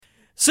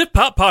Sip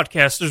Pop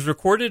Podcast is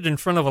recorded in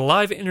front of a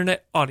live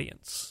internet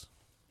audience.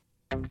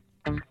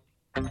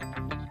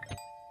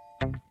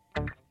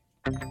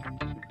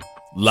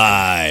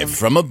 Live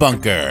from a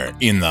bunker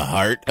in the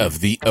heart of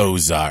the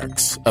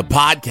Ozarks, a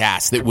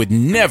podcast that would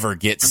never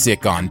get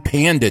sick on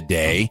Panda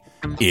Day,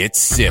 it's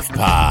Sif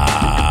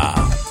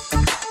Pop.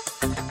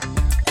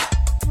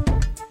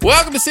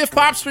 Welcome to Sif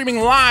Pop, streaming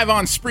live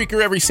on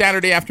Spreaker every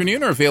Saturday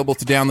afternoon, or available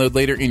to download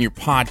later in your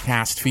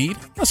podcast feed.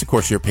 Unless, of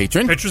course, you're a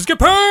patron. Patrons get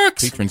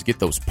perks! Patrons get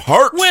those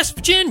perks! West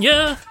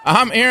Virginia!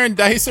 I'm Aaron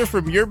Dicer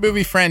from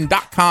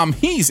YourMovieFriend.com.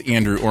 He's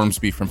Andrew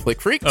Ormsby from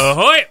Flick Freaks.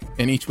 Ahoy!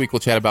 And each week we'll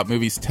chat about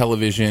movies,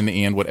 television,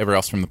 and whatever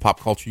else from the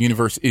pop culture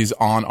universe is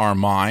on our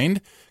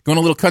mind. Going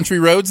a little country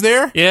roads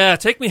there? Yeah,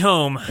 take me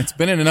home. It's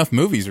been in enough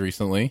movies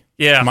recently.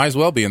 Yeah. Might as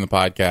well be in the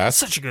podcast.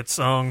 Such a good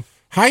song.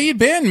 How you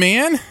been,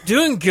 man?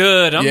 Doing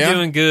good. I'm Yeah?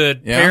 doing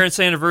good. Yeah? Parents'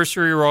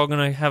 anniversary. We're all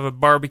going to have a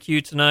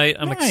barbecue tonight.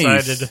 I'm Nice.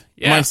 excited.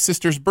 Yeah. My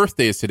sister's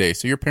birthday is today,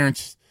 so your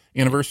parents'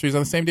 anniversary is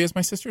on the same day as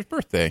my sister's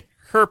birthday.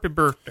 Happy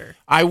birthday.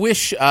 I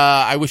wish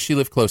she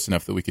lived close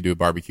enough that we could do a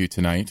barbecue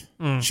tonight.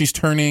 She's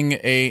turning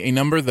a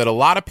number that a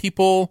lot of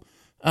people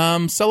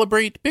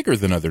celebrate bigger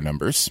than other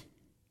numbers.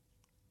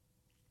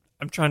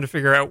 I'm trying to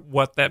figure out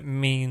what that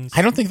means.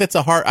 I don't think that's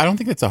a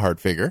hard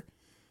figure.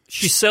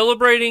 She's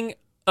celebrating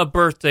a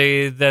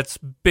birthday that's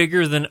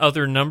bigger than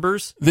other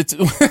numbers. That's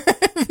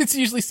it's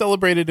usually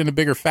celebrated in a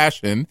bigger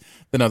fashion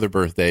than other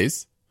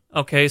birthdays.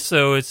 Okay,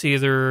 so it's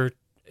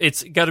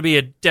got to be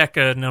a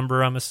deca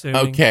number, I'm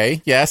assuming.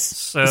 Okay, yes.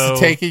 So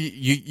take it.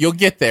 You'll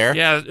get there.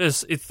 Yeah,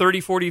 it's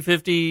 30, 40,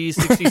 50,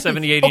 60,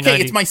 70, 80, Okay,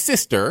 90. it's my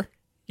sister.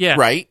 Yeah.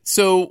 Right?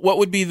 So what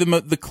would be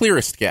the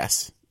clearest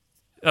guess?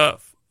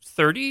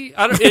 30?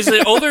 Is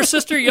it older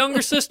sister,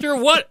 younger sister?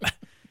 What?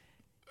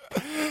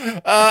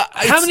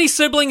 How many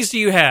siblings do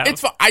you have?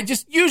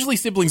 Usually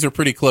siblings are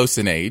pretty close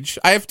in age.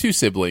 I have two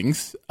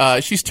siblings.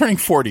 She's turning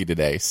 40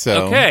 today,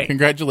 so Okay.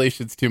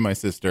 Congratulations to my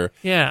sister.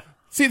 Yeah.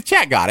 See, the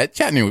chat got it.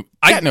 Chat knows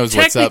I what's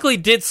up. technically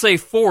did say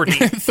 40.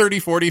 30,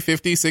 40,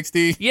 50,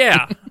 60.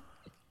 Yeah.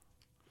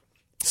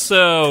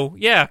 So,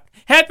 yeah.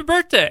 Happy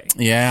birthday.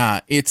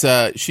 Yeah, it's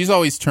she's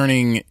always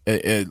turning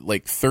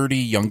like 30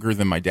 younger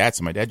than my dad.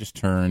 So my dad just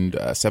turned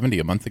 70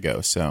 a month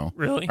ago. So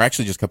Really? or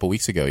actually just a couple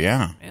weeks ago.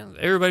 Yeah, Man,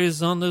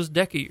 everybody's on those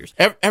deca years.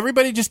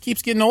 Everybody just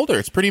keeps getting older.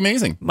 It's pretty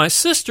amazing. My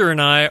sister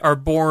and I are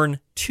born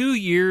 2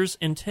 years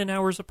and 10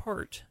 hours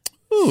apart.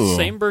 Ooh,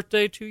 Same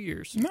birthday, 2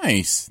 years.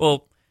 nice.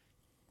 Well,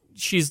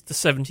 she's the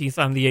 17th,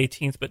 I'm the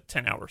 18th, but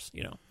 10 hours,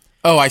 you know.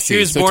 Oh, I see. She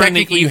was So born in the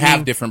technically you evening.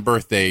 have different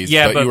birthdays,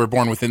 Yeah, but you were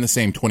born within the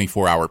same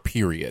 24-hour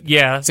period.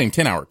 Yeah. Same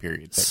 10-hour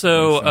period.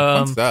 So,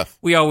 fun stuff.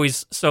 we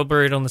always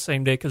celebrate on the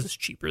same day because it's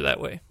cheaper that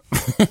way.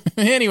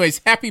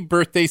 Anyways, happy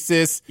birthday,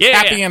 sis. Yeah.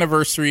 Happy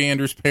anniversary,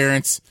 Andrew's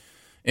parents.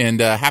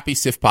 And happy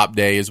Sif Pop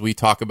Day as we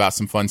talk about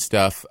some fun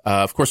stuff.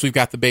 Of course, we've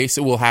got the base.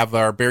 We'll have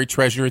our buried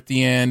treasure at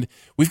the end.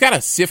 We've got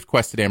a Sift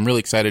quest today I'm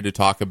really excited to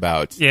talk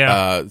about.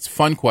 Yeah. It's a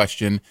fun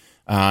question,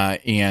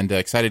 and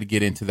excited to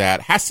get into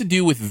that. Has to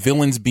do with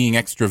villains being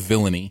extra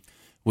villainy,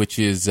 which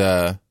is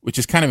kind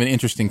of an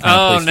interesting kind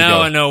of place to go.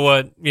 Now I know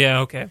what. Yeah,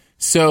 okay.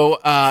 So,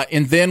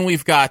 and then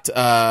we've got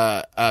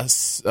a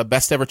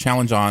best ever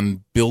challenge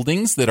on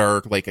buildings that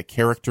are like a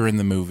character in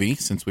the movie,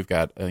 since we've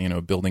got a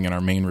building in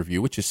our main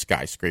review, which is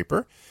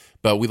Skyscraper.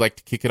 But we like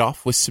to kick it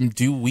off with some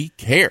Do We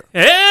Care?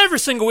 Every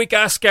single week,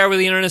 I scour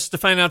the internet to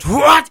find out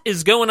what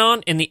is going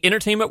on in the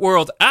entertainment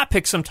world. I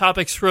pick some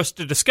topics for us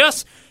to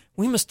discuss.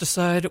 We must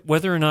decide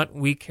whether or not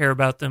we care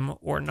about them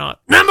or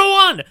not. Number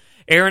one!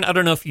 Aaron, I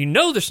don't know if you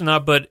know this or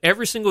not, but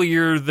every single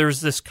year there's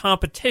this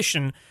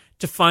competition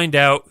to find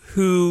out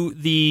who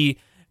the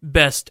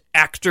best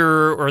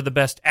actor or the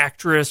best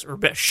actress or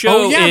best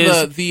show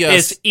is.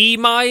 It's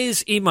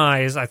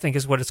EMIs, I think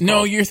is what it's called.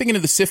 No, you're thinking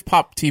of the Sif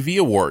Pop TV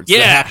Awards. Yeah.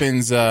 That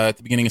happens at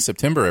the beginning of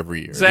September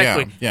every year.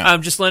 Exactly. Yeah.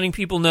 I'm just letting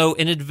people know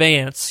in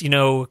advance,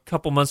 a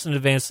couple months in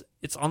advance,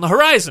 it's on the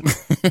horizon.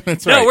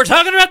 That's No, right. we're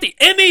talking about the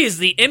Emmys.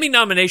 The Emmy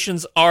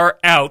nominations are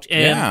out.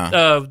 And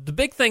Yeah. the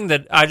big thing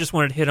that I just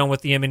wanted to hit on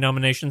with the Emmy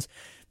nominations,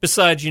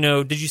 besides,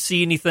 did you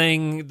see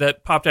anything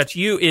that popped out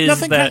to you, is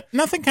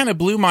nothing kind of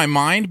blew my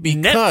mind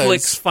because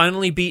Netflix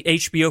finally beat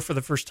HBO for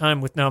the first time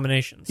with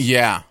nominations.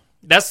 Yeah.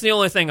 That's the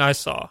only thing I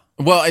saw.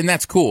 Well, and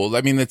that's cool.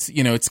 I mean, that's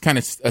it's kind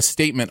of a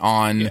statement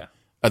on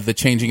the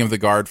changing of the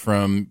guard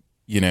from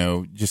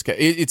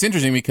it's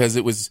interesting because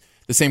it was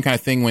the same kind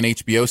of thing when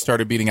HBO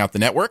started beating out the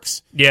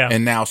networks. Yeah.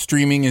 And now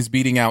streaming is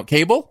beating out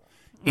cable.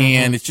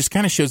 And it just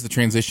kind of shows the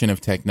transition of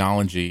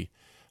technology.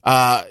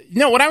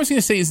 No, what I was going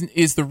to say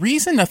is the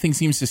reason nothing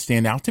seems to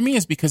stand out to me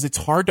is because it's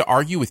hard to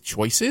argue with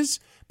choices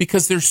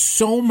because there's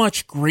so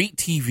much great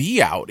TV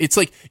out. It's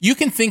like you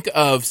can think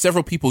of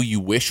several people you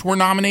wish were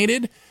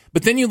nominated,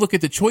 but then you look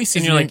at the choices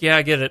And you're like, yeah,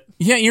 I get it.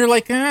 Yeah, you're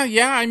like,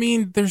 I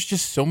mean, there's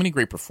just so many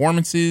great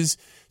performances,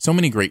 so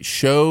many great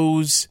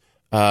shows.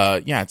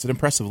 It's an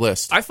impressive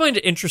list. I find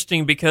it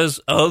interesting because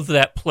of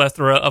that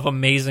plethora of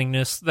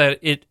amazingness that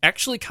it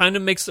actually kind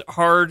of makes it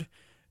hard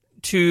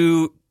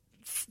to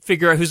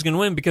figure out who's going to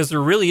win because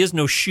there really is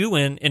no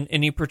shoe-in in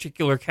any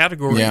particular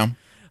category. Yeah.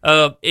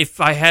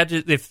 If I had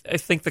to, if I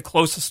think the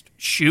closest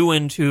shoe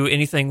into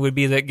anything would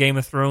be that Game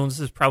of Thrones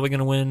is probably going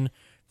to win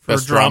for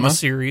Best a drama drama?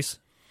 series.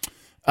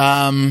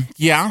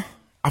 Yeah.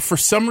 For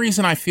some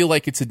reason, I feel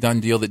like it's a done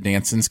deal that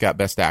Danson's got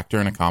Best Actor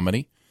in a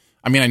comedy.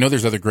 I mean, I know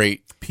there's other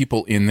great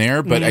people in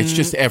there, but it's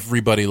just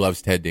everybody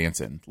loves Ted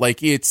Danson.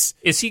 Like, it's...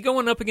 Is he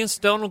going up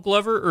against Donald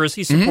Glover, or is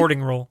he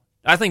supporting role?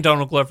 I think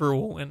Donald Glover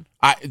will win.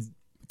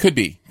 Could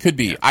be.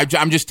 Yeah.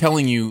 I'm just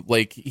telling you,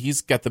 like,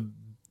 he's got the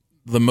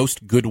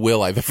most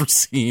goodwill I've ever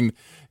seen,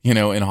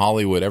 in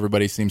Hollywood.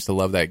 Everybody seems to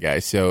love that guy,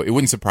 so it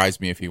wouldn't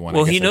surprise me if he won.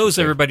 Well, he knows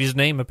everybody's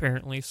name,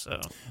 apparently, so...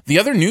 The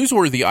other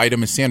newsworthy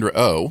item is Sandra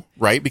Oh,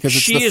 right? Because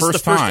it's she the is first the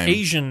first time.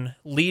 Asian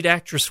lead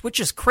actress, which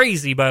is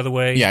crazy, by the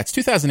way. Yeah, it's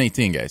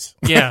 2018, guys.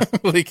 Yeah.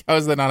 Like, how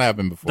has that not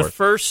happened before? The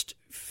first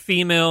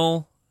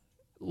female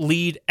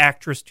lead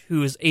actress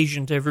who is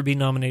Asian to ever be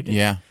nominated.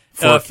 Yeah.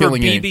 For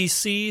Killing Eve.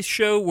 BBC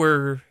show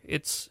where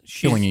she's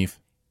Killing Eve.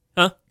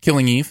 Huh?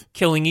 Killing Eve.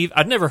 Killing Eve.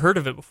 I'd never heard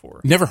of it before.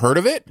 Never heard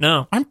of it?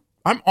 No.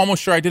 I'm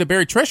almost sure I did a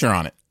Buried Treasure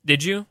on it.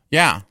 Did you?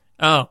 Yeah.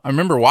 Oh. I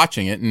remember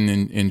watching it and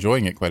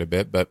enjoying it quite a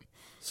bit, but...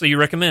 So you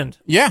recommend?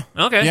 Yeah.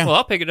 Okay, Yeah. well,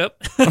 I'll pick it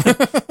up.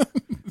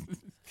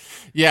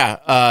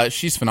 Yeah,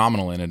 she's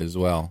phenomenal in it as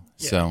well.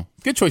 Yeah. So,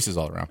 good choices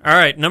all around. All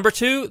right, number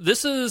 2.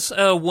 This is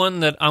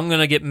one that I'm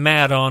going to get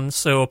mad on,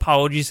 so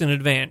apologies in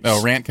advance.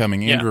 Oh, rant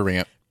coming. Andrew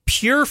rant.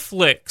 Pure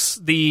Flix,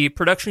 the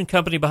production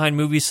company behind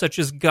movies such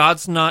as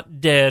God's Not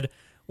Dead,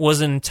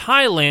 was in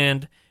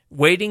Thailand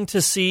waiting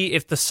to see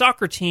if the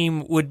soccer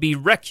team would be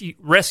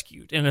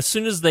rescued. And as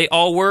soon as they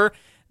all were,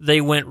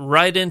 they went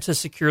right in to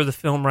secure the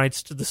film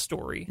rights to the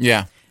story.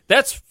 Yeah.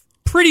 That's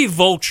pretty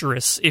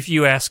vulturous, if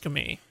you ask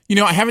me.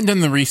 I haven't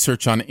done the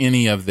research on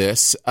any of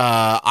this.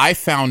 I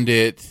found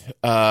it,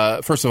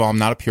 first of all, I'm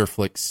not a Pure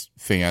Flix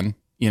fan,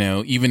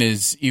 even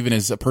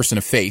as a person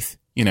of faith,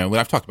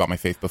 I've talked about my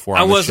faith before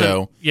on the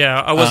show.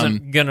 Yeah, I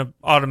wasn't going to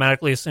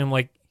automatically assume,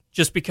 like,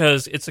 just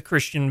because it's a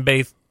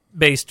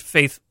Christian-based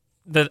faith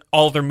that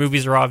all their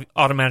movies are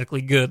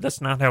automatically good.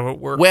 That's not how it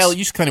works. Well, it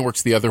just kind of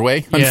works the other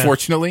way,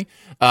 unfortunately.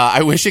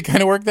 I wish it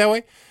kind of worked that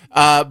way.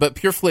 But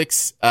Pure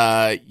Flix,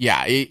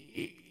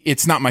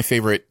 it's not my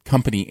favorite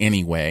company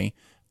anyway.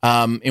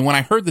 And when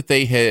I heard that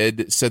they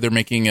had said they're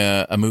making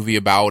a movie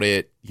about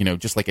it,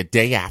 just like a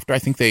day after, I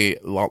think they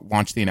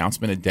launched the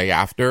announcement a day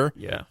after.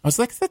 Yeah. I was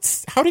like,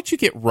 how did you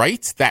get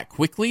rights that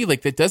quickly?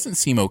 Like, that doesn't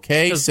seem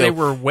okay. Because they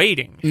were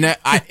waiting. And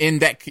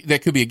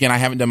that could be, again, I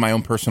haven't done my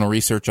own personal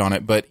research on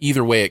it, but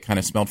either way, it kind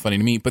of smelled funny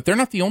to me. But they're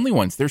not the only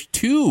ones. There's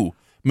 2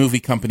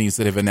 movie companies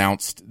that have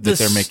announced that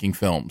they're making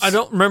films. I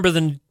don't remember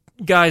the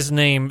guy's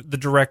name, the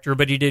director,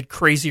 but he did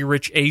Crazy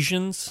Rich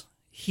Asians.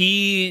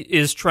 He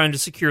is trying to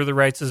secure the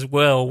rights as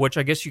well, which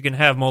I guess you can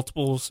have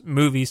multiple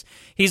movies.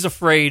 He's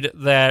afraid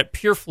that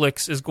Pure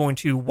Flix is going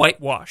to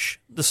whitewash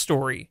the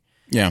story.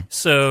 Yeah.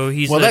 So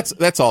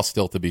that's all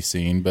still to be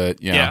seen,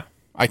 but yeah.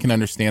 I can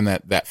understand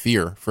that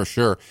fear for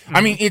sure. Mm-hmm.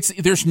 I mean,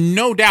 there's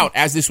no doubt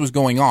as this was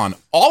going on,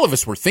 all of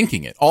us were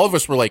thinking it. All of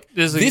us were like,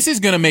 this is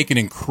going to make an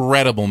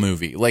incredible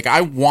movie. Like,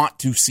 I want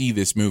to see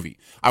this movie.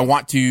 I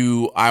want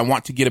to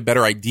get a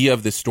better idea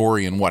of this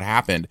story and what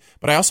happened,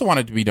 but I also want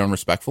it to be done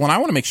respectful, and I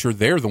want to make sure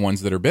they're the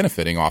ones that are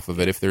benefiting off of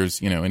it if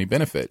there's, any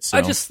benefits. So.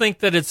 I just think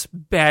that it's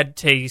bad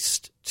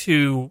taste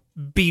to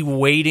be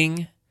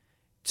waiting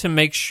to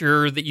make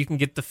sure that you can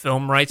get the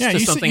film rights to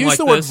something like this. Use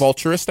the word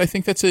vulturist. I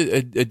think that's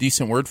a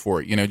decent word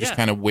for it. Just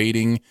kind of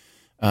waiting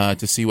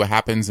to see what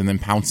happens and then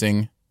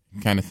pouncing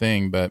kind of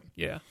thing. But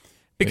yeah.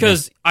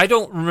 Because I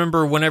don't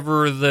remember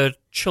whenever the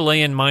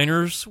Chilean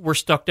miners were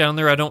stuck down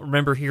there, I don't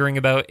remember hearing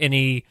about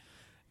any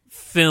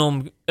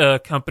film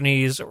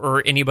companies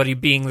or anybody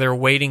being there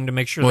waiting to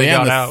make sure they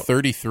got out.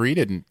 33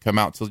 didn't come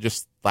out till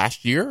just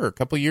last year or a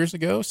couple of years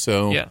ago.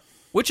 So yeah.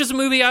 Which is a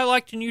movie I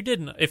liked and you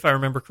didn't, if I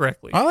remember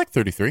correctly. I like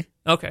 33.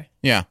 Okay.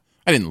 Yeah.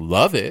 I didn't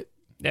love it.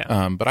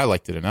 Yeah. But I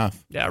liked it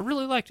enough. Yeah, I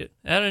really liked it.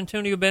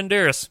 Antonio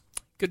Banderas.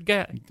 Good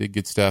guy. Did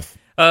good stuff.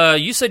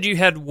 You said you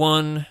had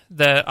one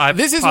that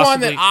This is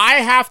one that I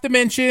have to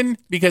mention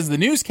because the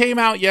news came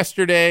out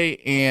yesterday,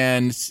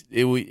 and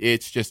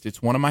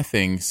it's one of my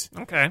things.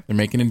 Okay. They're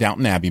making a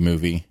Downton Abbey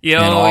movie.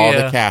 Yeah, and all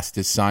the cast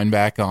is signed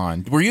back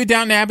on. Were you a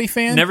Downton Abbey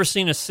fan? Never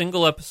seen a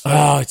single episode.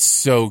 Oh, it's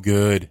so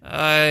good.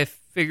 I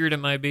figured it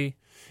might be.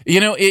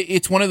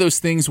 It's one of those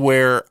things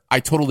where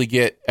I totally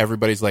get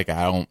everybody's like,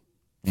 I don't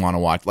want to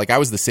watch. Like, I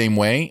was the same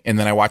way, and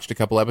then I watched a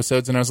couple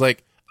episodes, and I was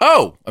like,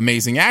 oh,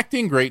 amazing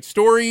acting, great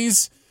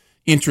stories,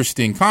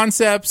 interesting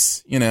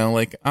concepts.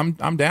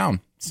 I'm down.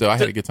 So I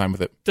had a good time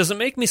with it. Does it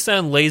make me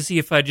sound lazy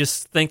if I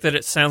just think that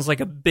it sounds like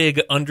a big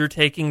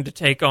undertaking to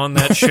take on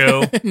that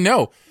show?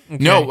 No.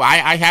 Okay. No,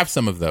 I have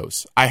some of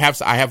those. I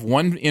have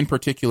one in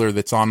particular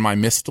that's on my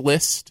missed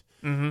list.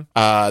 Mm-hmm.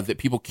 That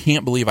people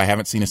can't believe I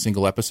haven't seen a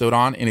single episode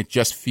on, and it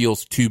just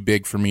feels too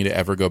big for me to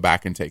ever go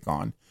back and take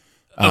on.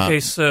 Okay,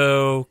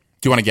 so...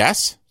 Do you want to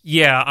guess?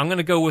 Yeah, I'm going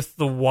to go with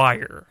The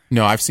Wire.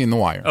 No, I've seen The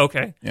Wire.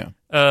 Okay. Yeah.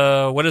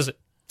 What is it?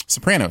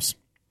 Sopranos.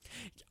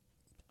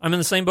 I'm in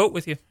the same boat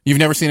with you. You've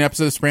never seen an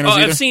episode of Sopranos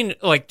either? I've seen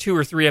like 2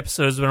 or 3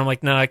 episodes, but I'm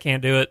like, no, I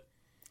can't do it.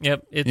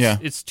 Yep,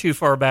 it's too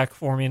far back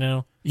for me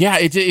now. Yeah,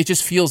 it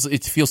just feels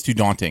too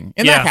daunting,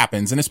 and Yeah. that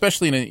happens, and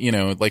especially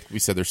in like we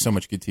said, there's so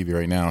much good TV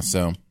right now.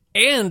 So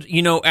And,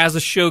 as the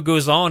show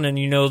goes on and,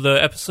 the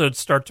episodes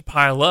start to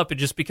pile up, it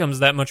just becomes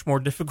that much more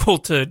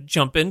difficult to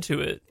jump into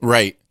it.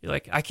 right, You're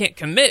like, I can't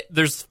commit.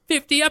 There's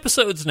 50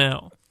 episodes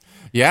now.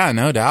 yeah,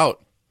 no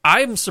doubt.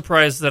 I'm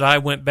surprised that I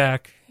went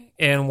back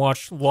and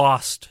watched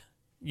Lost,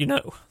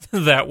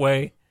 that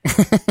way.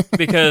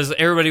 Because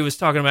everybody was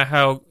talking about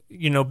how,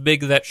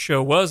 big that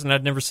show was, and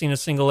I'd never seen a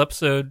single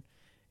episode.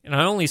 And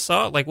I only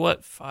saw it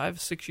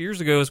 5-6 years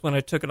ago is when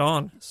I took it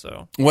on.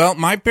 So Well,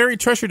 my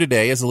buried treasure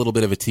today, as a little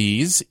bit of a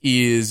tease,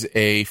 is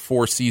a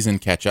 4-season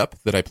catch-up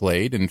that I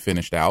played and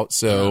finished out.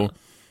 So,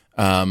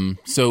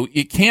 so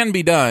it can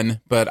be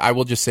done, but I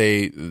will just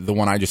say the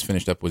one I just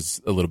finished up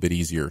was a little bit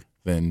easier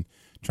than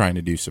trying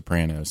to do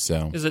Sopranos.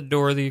 So is it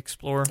Dora the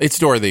Explorer? it's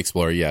Dora the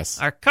Explorer, yes.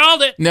 I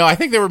called it. No, I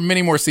think there were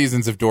many more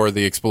seasons of Dora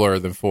the Explorer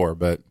than 4,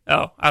 but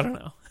Oh, I don't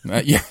know.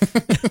 yeah.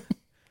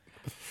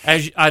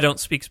 I don't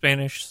speak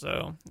Spanish,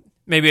 so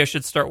maybe I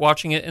should start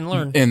watching it and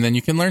learn. And then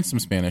you can learn some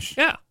Spanish.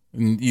 Yeah.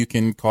 And you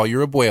can call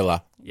your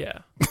abuela. Yeah.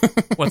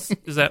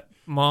 Is that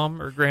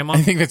mom or grandma?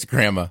 I think that's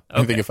grandma. I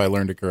Okay. think if I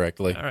learned it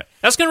correctly. All right.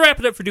 That's going to wrap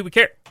it up for Do We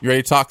Care? You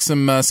ready to talk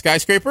some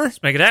skyscraper?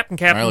 Let's make it happen, All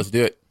Captain. right, let's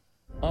do it.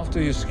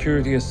 After your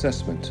security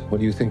assessment, what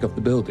do you think of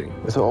the building?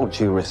 With all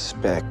due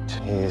respect,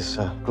 he's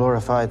a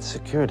glorified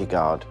security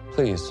guard.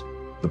 Please.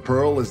 The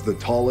Pearl is the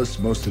tallest,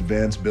 most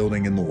advanced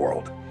building in the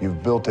world.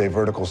 You've built a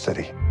vertical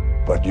city,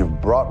 but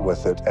you've brought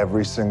with it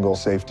every single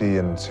safety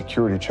and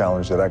security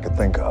challenge that I could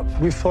think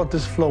of. We thought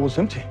this floor was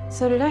empty.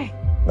 So did I.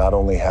 Not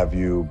only have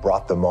you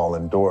brought them all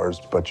indoors,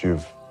 but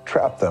you've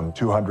trapped them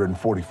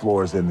 240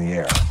 floors in the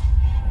air.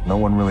 No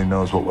one really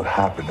knows what would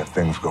happen if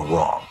things go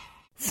wrong.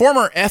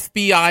 Former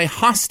FBI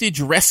hostage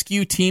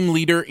rescue team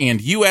leader and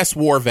U.S.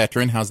 war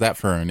veteran, how's that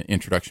for an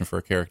introduction for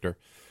a character?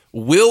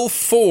 Will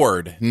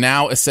Ford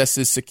now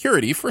assesses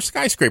security for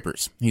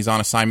skyscrapers. He's on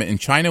assignment in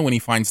China when he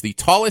finds the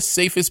tallest,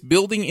 safest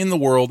building in the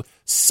world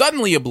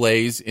suddenly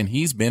ablaze, and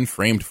he's been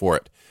framed for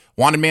it.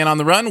 Wanted man on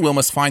the run, Will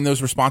must find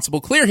those responsible,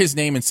 clear his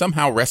name, and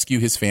somehow rescue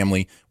his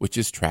family, which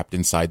is trapped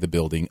inside the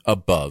building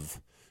above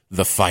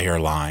the fire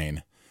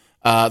line.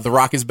 The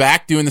Rock is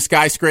back doing the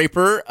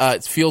skyscraper.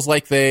 It feels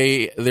like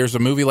there's a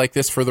movie like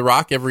this for The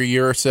Rock every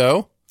year or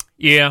so.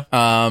 Yeah.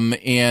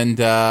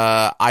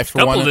 I for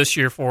Couple one this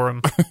year for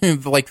him.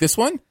 like this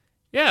one.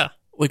 Yeah.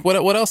 Like what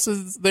else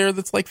is there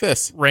that's like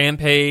this?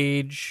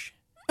 Rampage.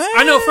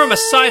 I know from a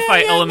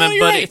sci-fi element,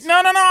 you're but right. it's...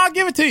 No, I'll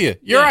give it to you.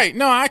 You're Yeah. right.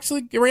 No,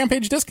 actually,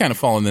 Rampage does kind of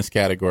fall in this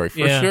category for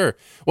Yeah. sure.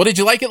 Well, did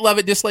you like it, love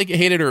it, dislike it,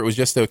 hate it, or it was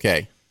just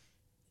okay?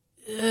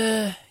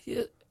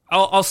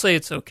 I'll say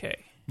it's okay.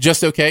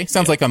 Just okay?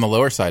 Sounds like on the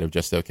lower side of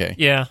just okay.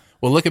 Yeah.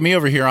 Well, look at me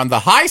over here on the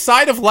high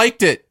side of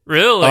liked it.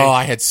 Really? Oh,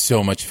 I had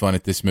so much fun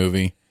at this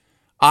movie.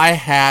 I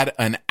had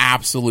an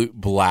absolute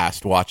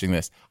blast watching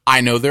this.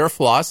 I know there are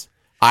flaws.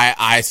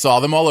 I saw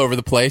them all over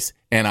the place,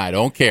 and I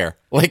don't care.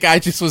 Like, I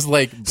just was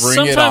like, bring it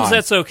on. Sometimes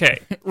that's okay.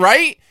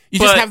 Right? You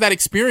just But- have that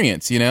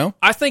experience, you know?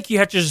 I think you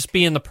have to just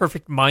be in the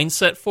perfect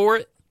mindset for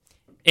it.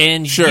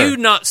 And Sure. you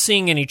not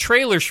seeing any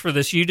trailers for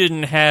this, you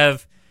didn't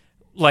have...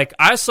 Like,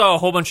 I saw a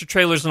whole bunch of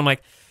trailers, and I'm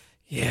like,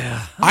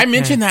 yeah. I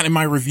mentioned that in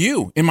my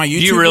review. In my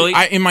YouTube, you really?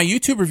 In my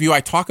YouTube review, I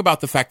talk about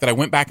the fact that I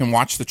went back and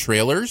watched the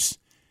trailers.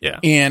 Yeah.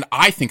 And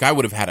I think I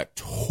would have had a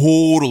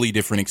totally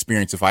different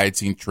experience if I had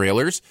seen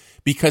trailers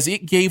because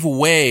it gave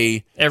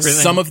away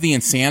Everything. some of the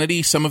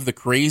insanity, some of the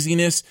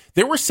craziness.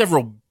 There were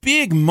several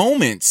big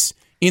moments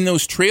in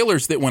those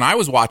trailers that when I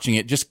was watching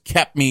it just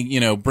kept me,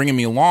 bringing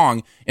me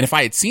along. And if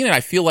I had seen it, I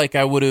feel like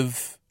I would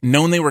have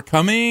known they were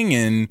coming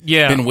and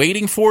been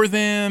waiting for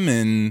them.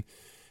 And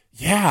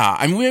yeah,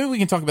 I mean, maybe we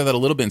can talk about that a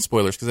little bit in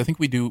spoilers because I think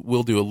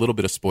we'll do a little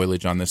bit of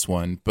spoilage on this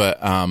one.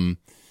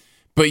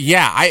 But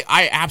yeah,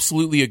 I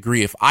absolutely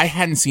agree. If I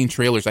hadn't seen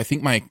trailers,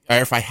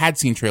 if I had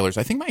seen trailers,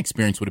 I think my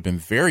experience would have been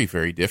very,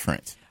 very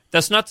different.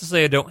 That's not to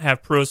say I don't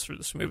have pros for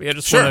this movie. I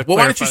just Sure. want to Well,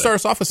 why don't you clarify start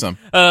us off with some?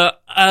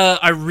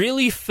 I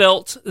really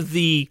felt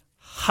the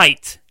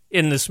height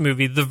in this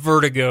movie, the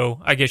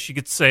vertigo, I guess you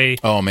could say,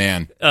 Oh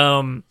man,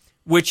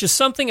 which is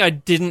something I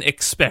didn't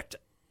expect.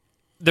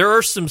 There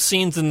are some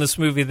scenes in this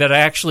movie that I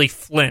actually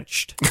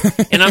flinched,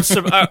 and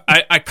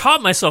I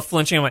caught myself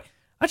flinching. I'm like,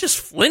 I just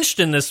flinched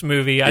in this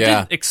movie. I Yeah.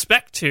 didn't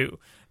expect to,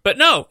 but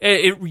no,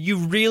 you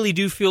really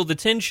do feel the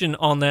tension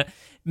on that.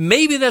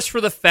 Maybe that's for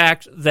the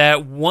fact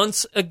that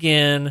once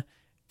again,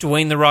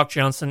 Dwayne "The Rock"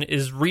 Johnson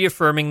is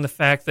reaffirming the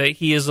fact that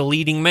he is a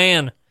leading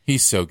man.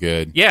 he's so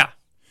good. Yeah,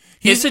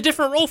 it's a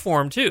different role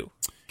for him too,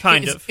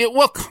 kind of.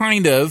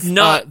 Kind of.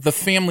 Not- the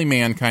family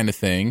man kind of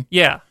thing.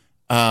 Yeah.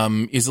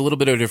 Is a little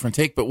bit of a different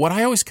take. But what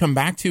I always come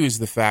back to is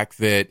the fact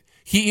that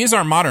he is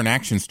our modern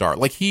action star.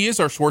 Like he is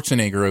our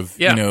Schwarzenegger of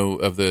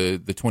of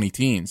the 20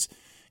 teens.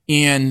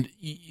 And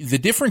the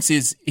difference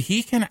is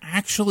he can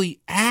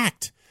actually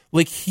act.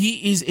 Like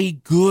he is a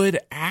good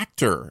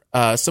actor.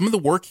 Some of the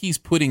work he's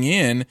putting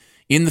in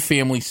the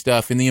family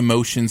stuff, in the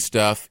emotion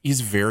stuff,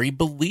 is very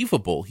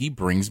believable. He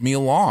brings me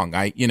along.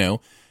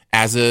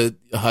 as a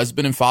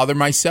husband and father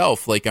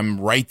myself, like I'm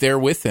right there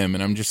with him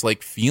and I'm just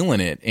like feeling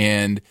it.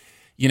 And,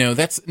 you know,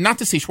 that's not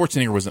to say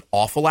Schwarzenegger was an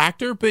awful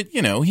actor, but,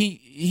 you know,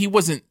 he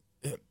was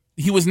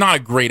not a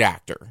great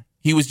actor.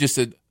 He was just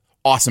an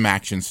awesome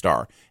action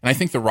star. And I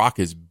think The Rock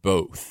is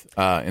both.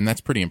 And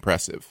that's pretty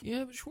impressive.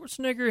 Yeah, but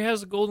Schwarzenegger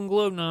has a Golden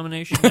Globe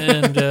nomination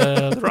and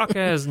The Rock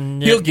has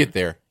no. He'll get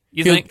there.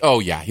 You think? Oh,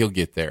 yeah, he'll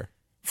get there.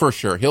 For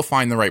sure. He'll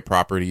find the right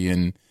property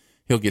and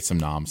he'll get some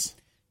noms.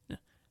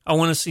 I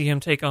want to see him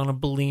take on a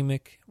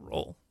bulimic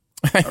role.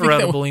 I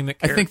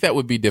Bulimic think that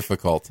would be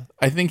difficult.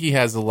 I think he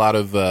has a lot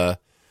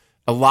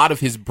of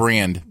his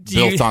brand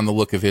built on the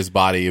look of his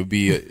body. It'd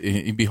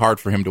be hard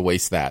for him to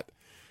waste that,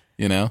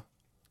 you know?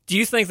 Do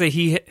you think that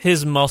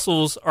his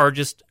muscles are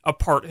just a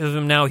part of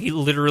him now? He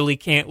literally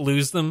can't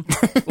lose them.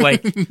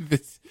 Like,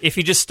 if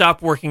he just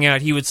stopped working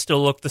out, he would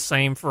still look the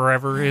same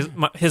forever.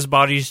 His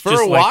body's for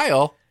just a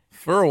while.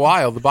 For a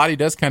while, the body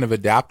does kind of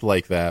adapt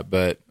like that.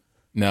 But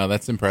no,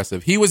 that's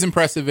impressive. He was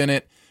impressive in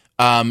it.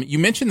 You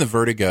mentioned the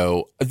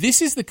Vertigo.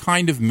 This is the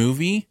kind of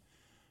movie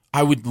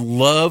I would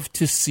love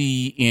to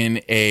see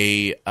in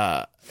a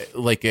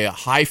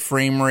high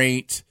frame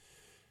rate,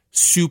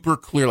 super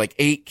clear, like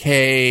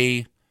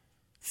 8K.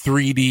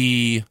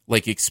 3D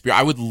experience.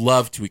 I would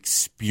love to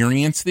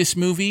experience this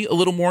movie a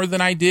little more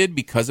than I did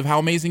because of how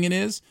amazing it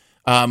is.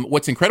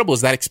 What's incredible is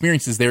that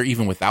experience is there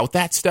even without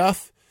that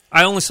stuff.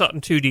 I only saw it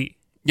in 2D.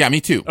 Yeah, me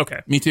too. Okay.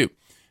 Me too.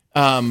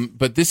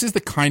 But this is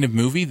the kind of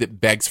movie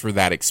that begs for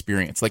that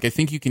experience. Like, I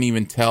think you can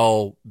even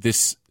tell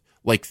this,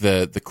 like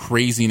the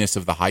craziness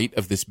of the height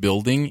of this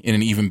building in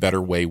an even better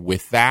way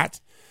with that.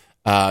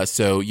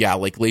 So yeah,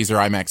 like laser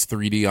IMAX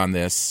 3D on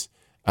this.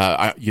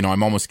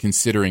 I'm almost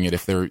considering it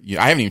if they're.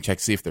 I haven't even checked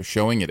to see if they're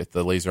showing it at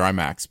the Laser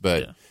IMAX,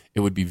 but it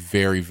would be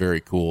very,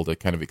 very cool to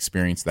kind of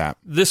experience that.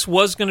 This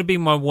was going to be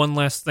my one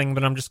last thing,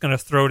 but I'm just going to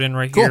throw it in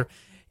right Cool. here.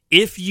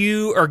 If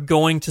you are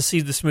going to see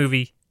this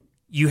movie,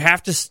 you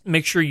have to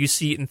make sure you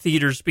see it in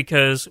theaters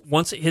because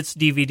once it hits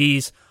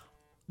DVDs,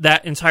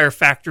 that entire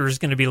factor is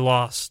going to be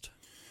lost.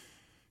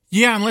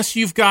 Yeah, unless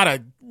you've got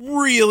a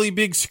really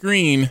big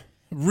screen.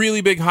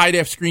 Really big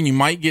high-def screen, you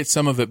might get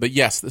some of it, but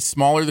yes, the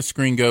smaller the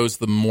screen goes,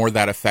 the more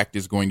that effect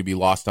is going to be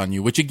lost on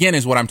you, which again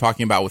is what I'm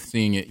talking about with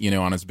seeing it,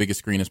 on as big a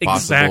screen as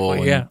possible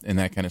and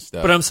that kind of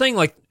stuff. But I'm saying,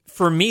 like,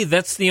 for me,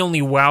 that's the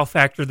only wow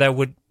factor that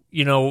would,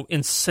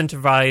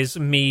 incentivize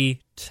me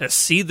to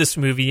see this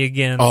movie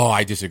again. Oh,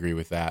 I disagree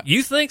with that.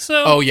 You think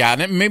so? Oh, yeah,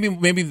 and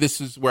maybe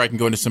this is where I can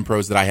go into some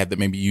pros that I had that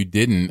maybe you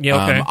didn't.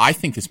 Yeah, okay. I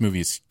think this movie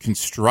is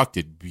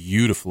constructed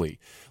beautifully.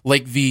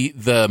 Like, the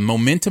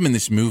momentum in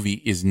this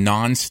movie is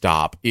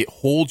nonstop. It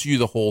holds you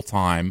the whole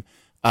time.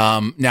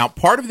 Now,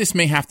 part of this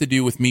may have to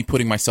do with me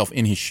putting myself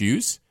in his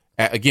shoes.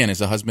 Again, as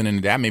a husband and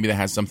a dad, maybe that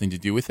has something to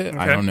do with it. Okay.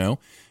 I don't know.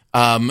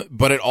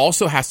 But it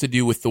also has to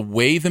do with the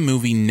way the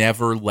movie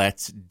never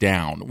lets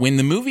down. When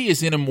the movie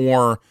is in a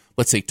more,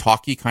 let's say,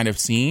 talky kind of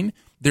scene,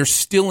 there's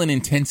still an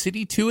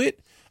intensity to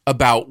it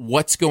about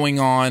what's going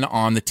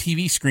on the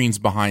TV screens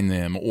behind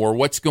them or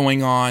what's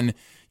going on.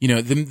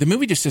 The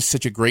movie just does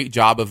such a great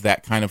job of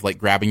that kind of like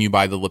grabbing you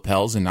by the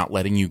lapels and not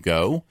letting you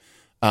go.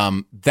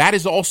 That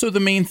is also the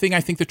main thing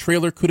I think the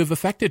trailer could have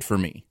affected for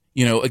me.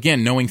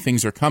 Again, knowing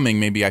things are coming,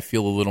 maybe I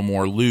feel a little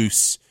more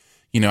loose.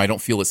 I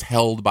don't feel as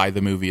held by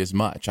the movie as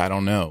much. I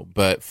don't know.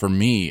 But for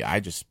me,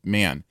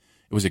 it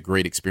was a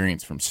great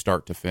experience from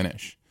start to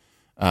finish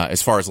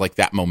as far as like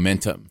that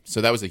momentum.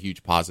 So that was a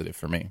huge positive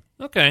for me.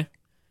 Okay.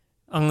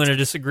 I'm going to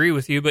disagree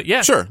with you, but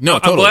yeah. Sure. No,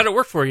 I'm totally. glad it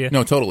worked for you.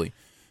 No, totally.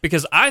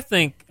 Because I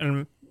think,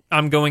 and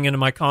I'm going into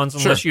my cons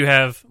unless you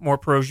have more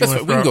pros you want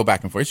to throw. We can go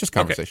back and forth. It's just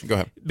conversation. Okay. Go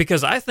ahead.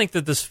 Because I think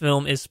that this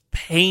film is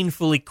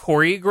painfully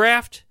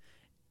choreographed.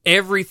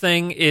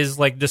 Everything is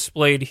like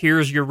displayed.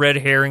 Here's your red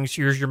herrings,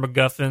 here's your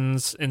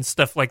MacGuffins and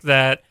stuff like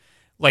that.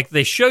 Like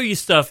they show you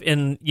stuff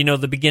in,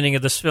 the beginning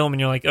of this film and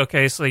you're like,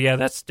 okay, so yeah,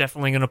 that's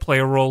definitely going to play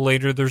a role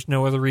later. There's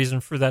no other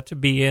reason for that to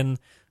be in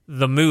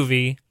the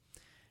movie.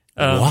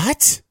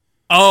 What?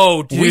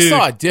 Oh, dude. We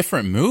saw a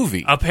different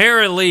movie.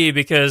 Apparently,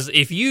 because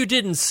if you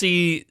didn't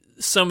see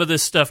some of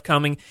this stuff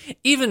coming,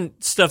 even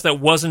stuff that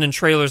wasn't in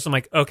trailers, I'm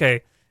like,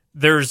 okay,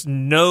 there's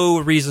no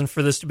reason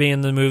for this to be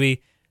in the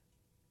movie,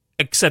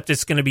 except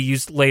it's going to be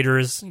used later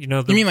as, You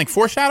mean like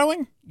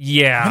foreshadowing?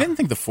 Yeah. I didn't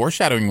think the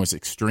foreshadowing was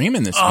extreme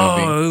in this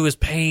movie. Oh, it was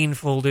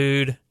painful,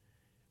 dude.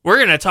 We're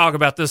going to talk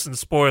about this in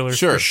spoilers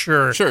for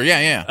sure. Sure,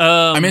 yeah.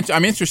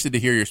 I'm interested to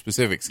hear your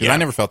specifics, because I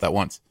never felt that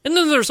once. And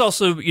then there's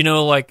also,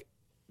 like,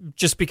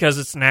 just because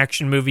it's an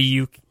action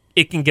movie,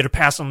 it can get a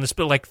pass on this,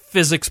 but like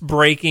physics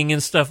breaking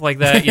and stuff like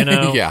that,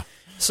 Yeah.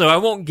 So I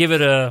won't give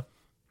it a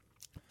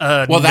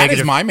well, negative. that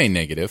is my main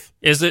negative.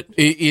 Is it?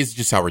 It is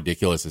just how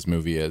ridiculous this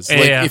movie is.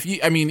 Yeah.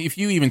 If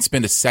you even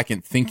spend a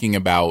second thinking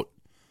about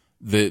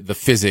the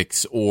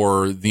physics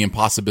or the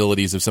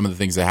impossibilities of some of the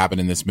things that happen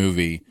in this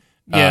movie,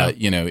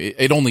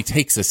 it only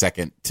takes a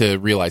second to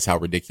realize how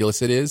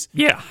ridiculous it is.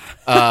 Yeah.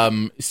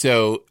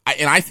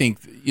 I think,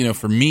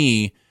 for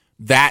me,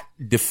 that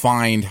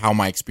defined how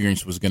my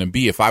experience was going to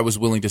be. If I was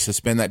willing to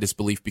suspend that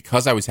disbelief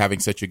because I was having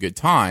such a good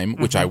time,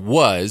 which I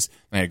was,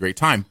 and I had a great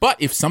time.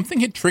 But if something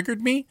had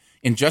triggered me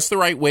in just the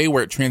right way,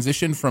 where it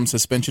transitioned from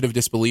suspension of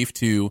disbelief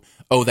to,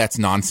 oh, that's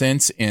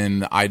nonsense,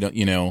 and I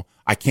don't,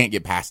 I can't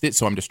get past it,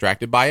 so I'm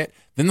distracted by it,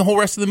 then the whole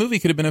rest of the movie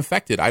could have been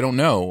affected. I don't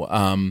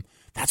know.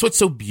 That's what's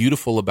so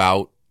beautiful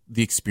about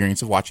the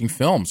experience of watching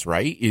films,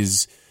 right?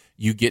 Is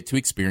you get to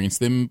experience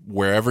them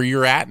wherever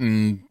you're at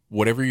and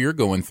whatever you're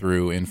going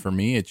through. And for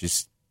me, it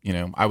just,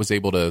 I was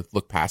able to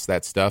look past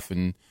that stuff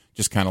and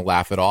just kind of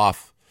laugh it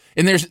off.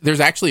 And there's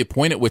actually a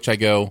point at which I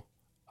go,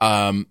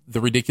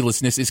 the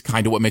ridiculousness is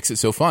kind of what makes it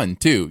so fun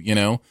too,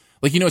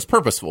 it's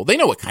purposeful. They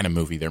know what kind of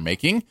movie they're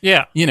making.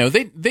 Yeah.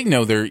 They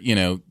know they're,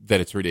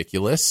 that it's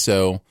ridiculous.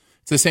 So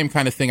it's the same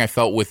kind of thing I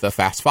felt with the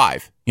Fast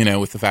Five,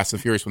 with the Fast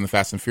and Furious, when the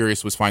Fast and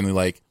Furious was finally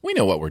like, we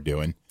know what we're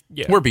doing.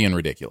 Yeah. We're being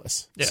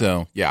ridiculous. Yeah.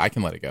 So yeah, I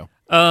can let it go.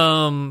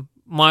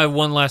 My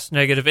one last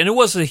negative, and it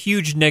was a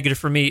huge negative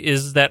for me,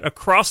 is that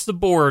across the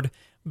board,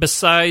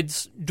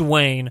 besides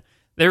Dwayne,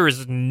 there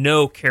is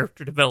no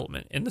character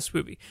development in this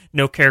movie.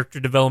 No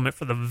character development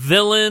for the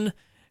villain,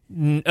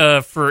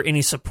 for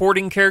any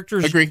supporting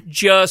characters. Agree.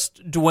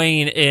 Just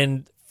Dwayne,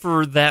 and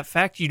for that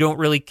fact, you don't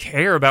really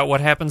care about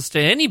what happens to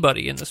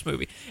anybody in this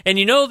movie. And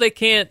they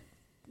can't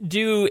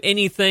do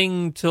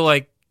anything to,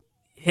 like,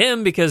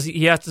 him because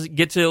he has to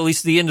get to at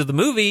least the end of the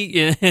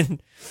movie.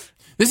 And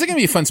this is going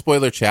to be a fun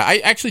spoiler chat. I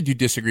actually do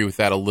disagree with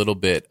that a little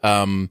bit.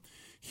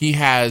 He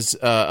has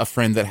a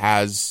friend that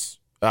has,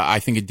 I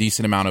think, a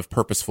decent amount of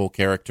purposeful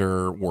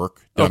character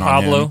work done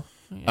on him.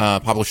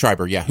 Pablo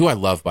Schreiber, yeah, who I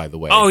love, by the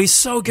way. Oh, he's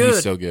so good.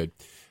 He's so good.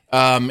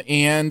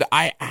 And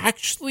I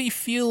actually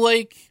feel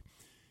like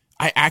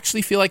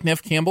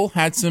Neve Campbell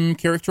had some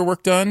character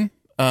work done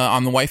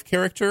on the wife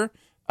character,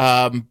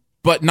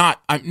 but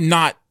not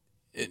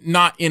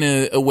in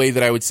a way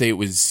that I would say it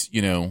was,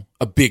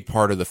 a big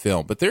part of the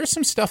film. But there's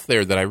some stuff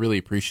there that I really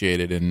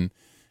appreciated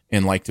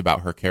and liked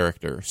about her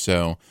character.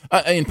 So,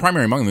 in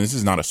Primary Among Them, this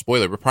is not a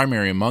spoiler, but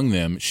Primary Among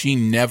Them, she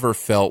never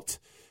felt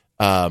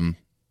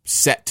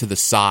set to the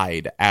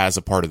side as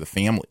a part of the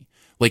family.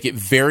 Like, it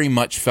very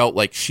much felt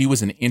like she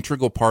was an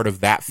integral part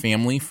of that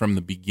family from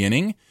the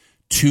beginning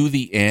to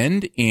the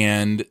end,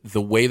 and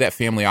the way that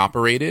family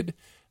operated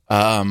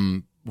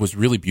was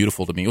really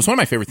beautiful to me. It was one of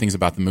my favorite things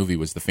about the movie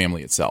was the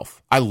family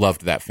itself. I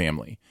loved that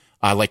family.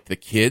 I liked the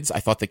kids. I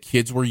thought the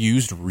kids were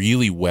used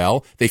really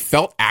well. They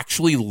felt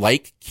actually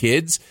like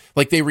kids.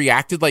 Like, they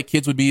reacted like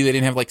kids would be. They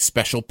didn't have, like,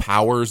 special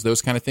powers,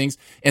 those kind of things.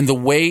 And the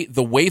way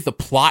the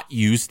plot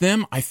used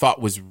them, I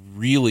thought was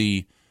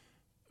really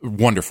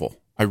wonderful.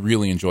 I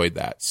really enjoyed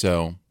that.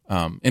 So,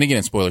 and again,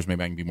 in spoilers,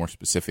 maybe I can be more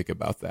specific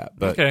about that.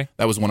 But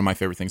That was one of my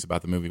favorite things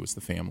about the movie was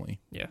the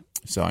family. Yeah.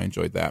 So I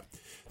enjoyed that.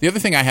 The other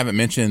thing I haven't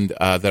mentioned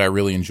that I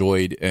really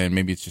enjoyed, and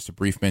maybe it's just a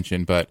brief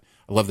mention, but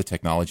I love the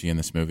technology in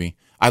this movie.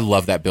 I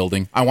love that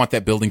building. I want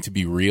that building to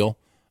be real.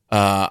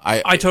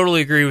 I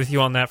totally agree with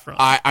you on that front.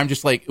 I'm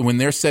just like, when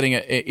they're setting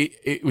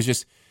it was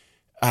just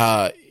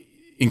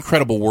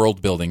incredible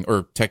world building,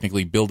 or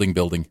technically building.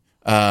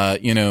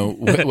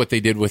 What they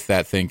did with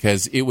that thing,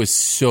 because it was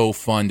so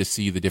fun to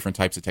see the different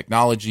types of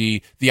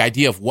technology, the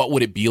idea of what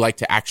would it be like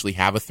to actually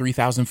have a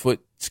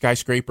 3,000-foot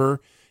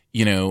skyscraper.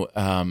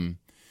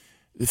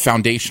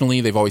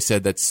 Foundationally, they've always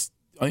said that's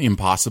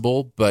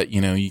impossible, but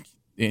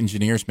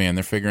engineers, man,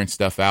 they're figuring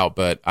stuff out.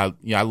 But I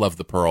love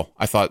the Pearl.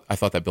 I thought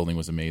that building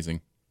was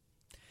amazing.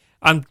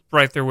 I'm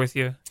right there with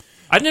you.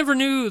 I never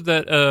knew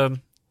that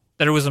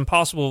it was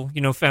impossible,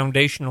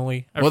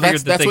 foundationally.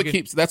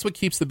 That's what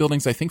keeps the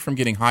buildings, I think, from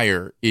getting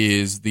higher,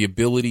 is the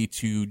ability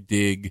to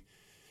dig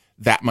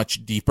that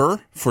much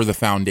deeper for the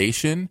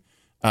foundation.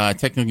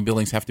 Technically,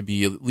 buildings have to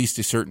be at least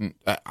a certain.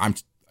 I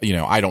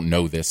don't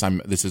know this.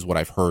 This is what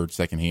I've heard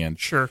secondhand.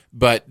 Sure,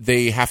 but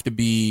they have to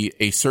be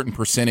a certain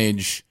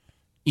percentage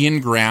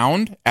in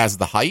ground as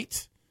the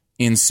height.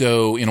 And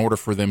so, in order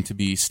for them to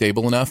be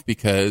stable enough,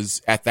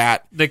 because at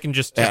that they can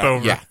just tip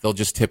over. Yeah, they'll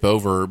just tip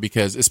over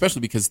especially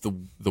because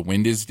the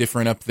wind is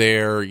different up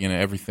there.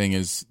 Everything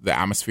is, the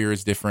atmosphere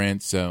is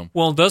different. So,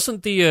 well,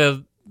 doesn't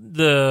the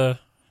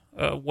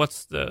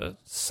what's the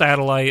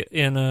satellite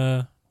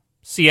in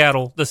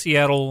Seattle, the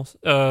Seattle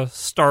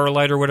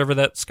Starlight or whatever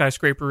that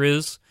skyscraper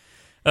is?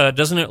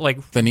 Doesn't it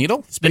like the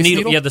needle? The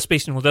needle, yeah, the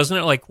Space Needle. Doesn't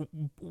it like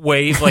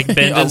wave, like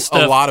bend and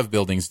stuff? A lot of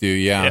buildings do,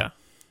 yeah.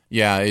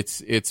 Yeah,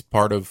 it's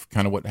part of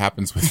kind of what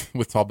happens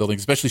with tall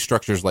buildings, especially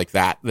structures like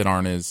that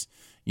aren't as,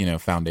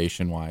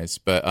 foundation wise.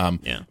 But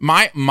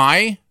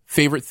my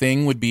favorite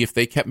thing would be if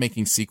they kept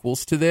making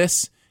sequels to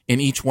this,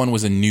 and each one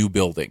was a new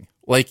building.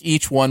 Like,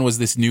 each one was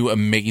this new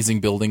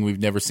amazing building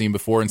we've never seen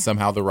before, and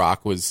somehow The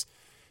Rock was,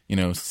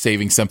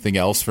 saving something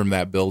else from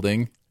that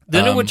building.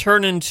 Then it would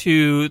turn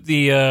into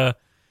the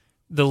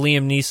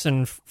Liam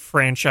Neeson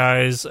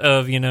franchise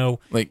of,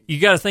 like, you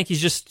got to think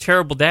he's just a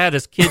terrible dad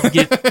as kids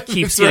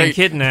keeps getting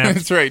kidnapped.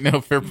 That's right. No,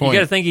 fair point. You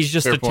got to think he's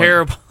just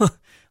terrible,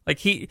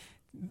 like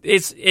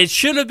it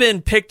should have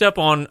been picked up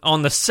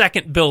on the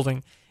second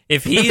building.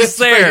 If he's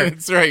there, right.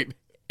 That's right.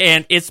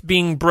 and it's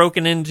being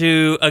broken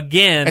into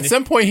again. At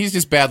some point, he's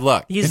just bad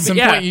luck. At some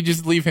point, you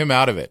just leave him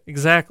out of it.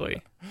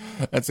 Exactly.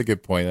 That's a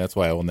good point. That's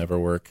why it will never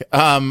work.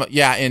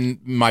 And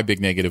my big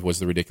negative was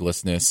the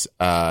ridiculousness.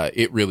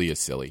 It really is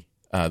silly.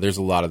 There's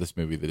a lot of this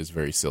movie that is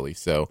very silly.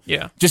 So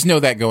just know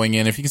that going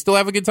in. If you can still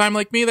have a good time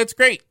like me, that's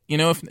great.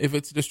 If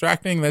it's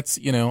distracting, that's,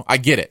 I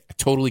get it. I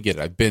totally get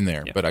it. I've been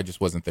there, but I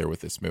just wasn't there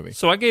with this movie.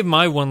 So I gave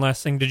my one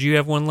last thing. Did you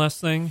have one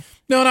last thing?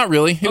 No, not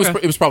really.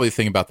 It was probably the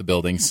thing about the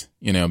buildings,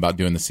 about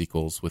doing the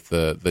sequels with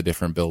the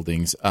different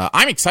buildings.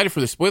 I'm excited for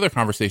the spoiler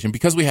conversation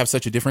because we have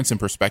such a difference in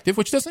perspective,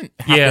 which doesn't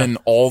happen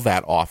all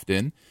that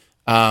often.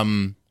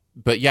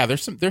 But yeah,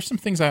 there's some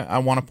things I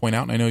want to point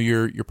out, and I know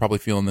you're probably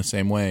feeling the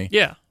same way.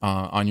 Yeah.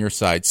 On your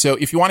side. So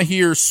if you want to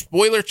hear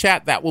spoiler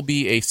chat, that will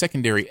be a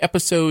secondary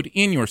episode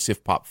in your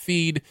Sif Pop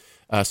feed,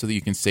 so that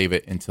you can save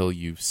it until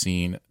you've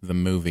seen the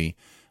movie.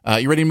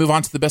 You ready to move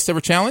on to the best ever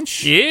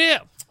challenge? Yeah.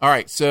 All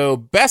right. So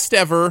best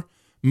ever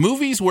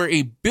movies where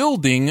a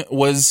building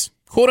was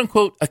quote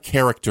unquote a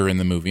character in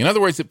the movie. In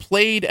other words, it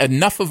played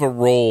enough of a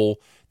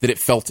role that it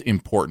felt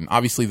important.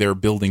 Obviously, there are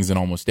buildings in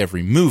almost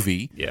every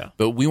movie. Yeah.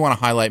 But we want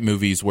to highlight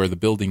movies where the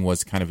building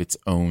was kind of its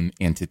own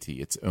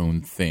entity, its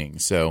own thing.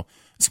 So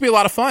this will be a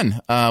lot of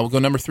fun. We'll go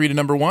number 3 to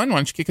number 1. Why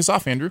don't you kick us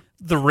off, Andrew?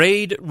 The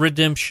Raid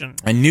Redemption.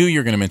 I knew you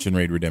were going to mention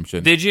Raid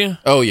Redemption. Did you?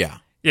 Oh, yeah.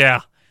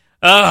 Yeah.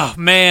 Oh,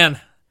 man.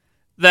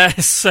 That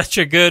is such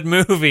a good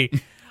movie.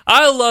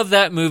 I love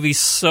that movie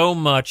so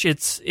much.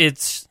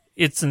 It's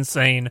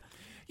insane.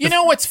 You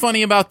know what's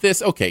funny about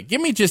this? Okay, give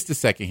me just a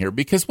second here,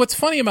 because what's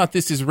funny about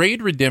this is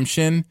Raid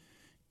Redemption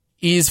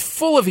is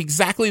full of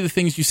exactly the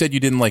things you said you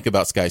didn't like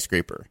about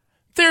Skyscraper.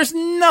 There's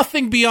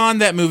nothing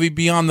beyond that movie,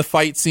 beyond the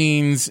fight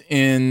scenes,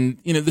 and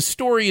the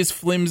story is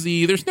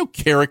flimsy. There's no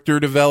character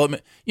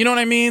development. You know what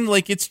I mean?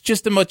 Like, it's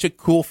just a bunch of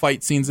cool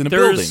fight scenes in a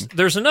building.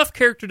 There's enough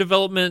character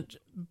development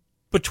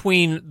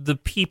between the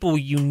people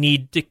you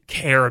need to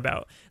care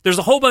about. There's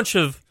a whole bunch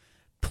of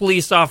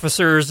police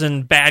officers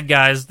and bad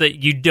guys that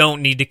you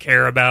don't need to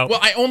care about. Well,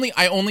 I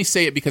only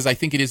say it because I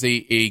think it is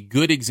a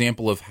good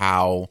example of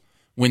how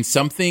when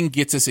something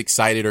gets us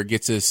excited or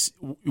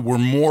we're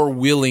more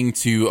willing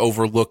to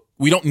overlook.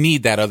 We don't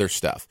need that other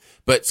stuff.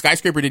 But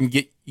Skyscraper didn't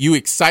get you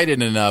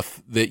excited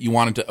enough that you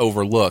wanted to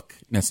overlook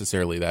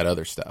necessarily that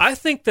other stuff. I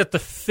think that the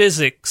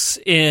physics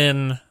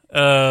in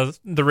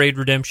the Raid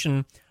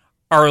Redemption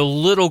are a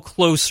little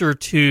closer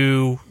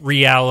to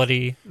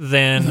reality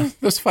than...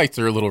 Those fights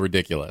are a little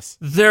ridiculous.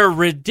 They're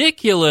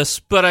ridiculous,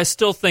 but I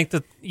still think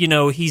that,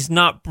 he's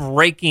not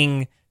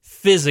breaking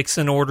physics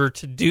in order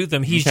to do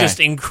them. He's just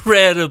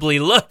incredibly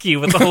lucky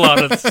with a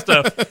lot of the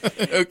stuff.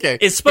 Okay.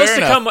 It's supposed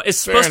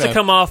to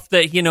come off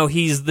that,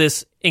 he's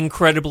this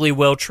incredibly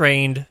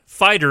well-trained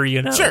fighter,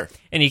 Sure.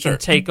 And he can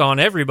take on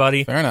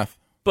everybody. Fair enough.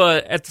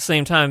 But at the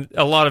same time,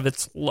 a lot of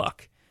it's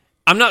luck.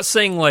 I'm not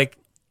saying, like,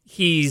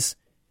 he's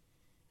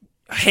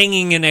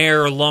hanging in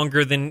air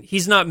longer than...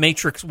 He's not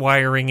Matrix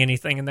wiring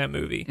anything in that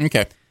movie.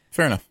 Okay.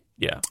 Fair enough.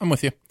 Yeah. I'm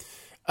with you.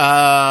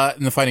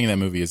 And the fighting in that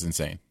movie is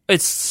insane.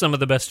 It's some of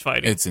the best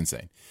fighting. It's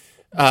insane.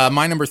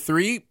 My number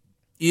 3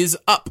 is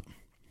Up.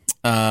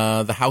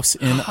 The House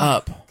in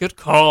Up. Good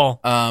call.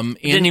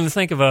 Didn't even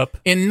think of Up.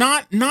 And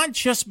not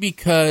just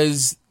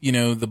because,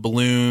 the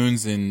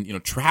balloons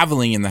and,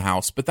 traveling in the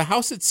house, but the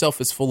house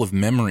itself is full of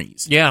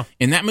memories. Yeah.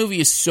 And that movie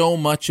is so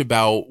much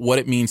about what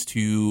it means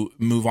to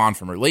move on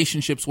from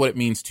relationships, what it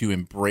means to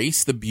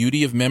embrace the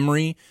beauty of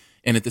memory,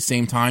 and at the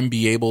same time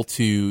be able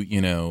to,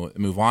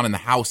 move on. And the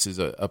house is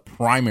a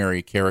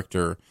primary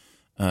character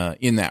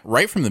in that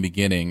right from the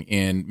beginning.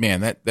 And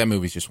man, that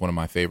movie is just one of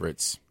my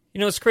favorites.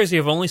 It's crazy.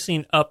 I've only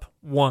seen Up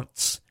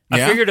once.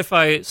 Yeah? I figured if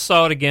I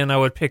saw it again, I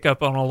would pick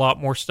up on a lot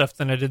more stuff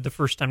than I did the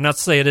first time. Not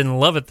to say I didn't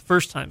love it the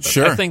first time, but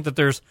sure. I think that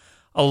there's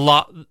a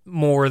lot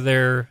more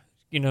there,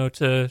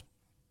 to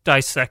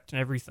dissect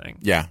and everything.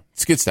 Yeah,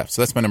 it's good stuff.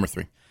 So that's my number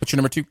 3. What's your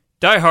number 2?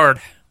 Die Hard.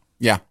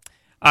 Yeah.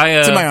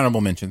 It's in my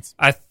honorable mentions.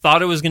 I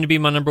thought it was going to be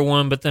my number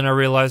 1, but then I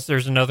realized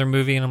there's another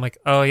movie, and I'm like,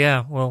 oh,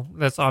 yeah, well,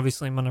 that's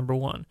obviously my number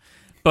 1.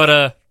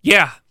 But,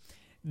 yeah,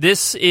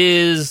 this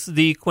is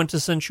the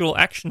quintessential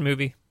action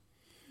movie.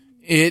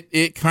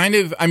 It kind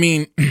of, I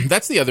mean,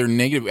 that's the other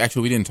negative.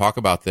 Actually, we didn't talk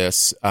about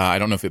this. I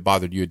don't know if it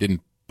bothered you. It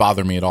didn't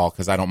bother me at all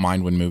because I don't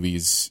mind when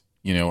movies,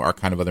 are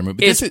kind of other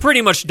movies. It's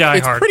pretty much Die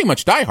Hard. It's pretty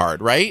much Die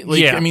Hard, right?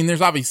 Like, yeah. I mean,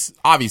 there's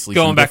obviously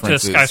going some back to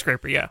differences.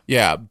 Skyscraper, yeah.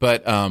 Yeah,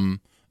 but it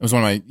was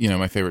one of my,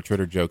 my favorite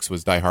Twitter jokes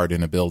was Die Hard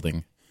in a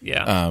building.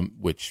 Yeah.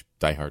 Which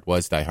Die Hard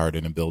was Die Hard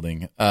in a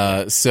building.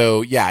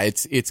 So yeah,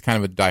 it's kind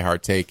of a Die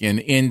Hard take,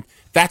 and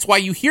that's why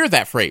you hear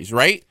that phrase,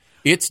 right?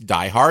 It's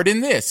Die Hard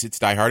in this, it's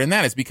Die Hard in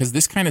that. It's because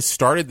this kind of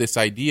started this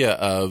idea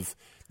of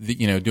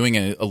doing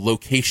a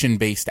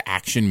location-based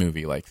action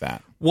movie like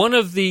that. One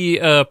of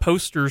the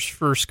posters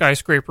for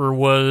Skyscraper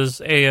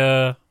was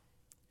a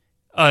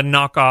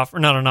knockoff, or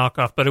not a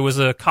knockoff, but it was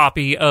a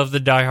copy of the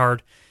Die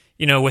Hard.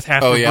 With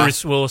half of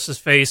Bruce Willis's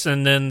face,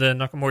 and then the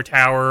Nakamura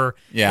Tower.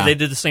 Yeah, they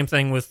did the same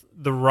thing with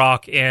The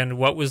Rock. And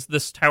what was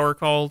this tower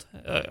called?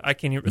 I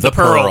can't remember. The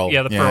Pearl.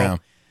 Yeah, the Pearl.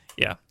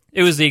 Yeah.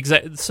 It was the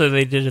exact. So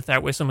they did it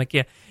that way. So I'm like,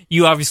 yeah,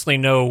 you obviously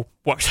know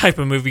what type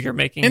of movie you're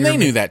making. And they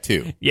knew that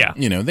too. Yeah.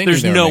 You know,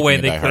 There's knew they no were way making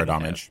a they Die Hard couldn't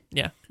homage. have.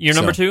 Yeah. Your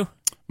number two?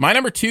 My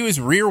number 2 is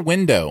Rear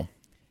Window.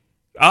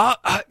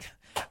 I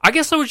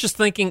guess I was just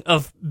thinking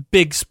of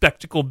big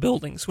spectacle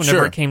buildings whenever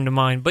Sure. it came to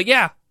mind. But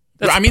yeah,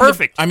 that's I mean,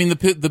 perfect.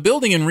 The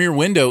building in Rear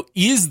Window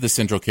is the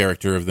central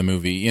character of the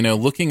movie. You know,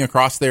 looking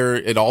across there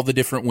at all the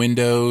different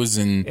windows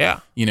and, Yeah.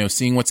 you know,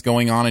 seeing what's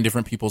going on in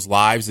different people's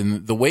lives.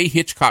 And the way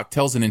Hitchcock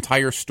tells an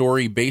entire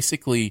story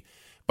basically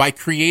by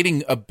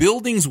creating a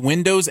building's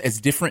windows as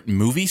different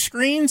movie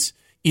screens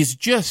is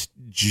just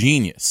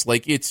genius.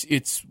 Like, it's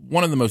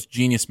one of the most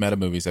genius meta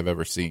movies I've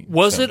ever seen.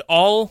 Was it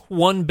all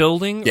one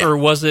building, Yeah. or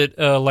was it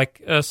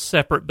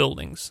separate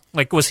buildings?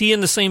 Like, was he in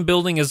the same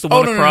building as the Oh,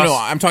 one no, across? no.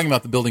 I'm talking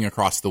about the building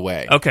across the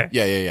way. Okay.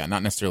 Yeah.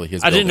 Not necessarily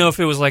his I building. didn't know if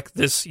it was like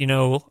this,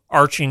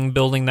 arching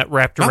building that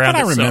wrapped Not around that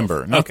I itself.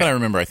 remember. Not Okay. that I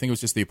remember. I think it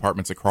was just the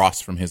apartments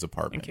across from his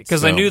apartment.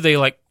 Because I knew they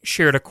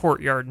shared a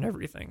courtyard and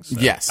everything. So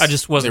Yes. I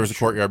just wasn't. There was a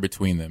sure. courtyard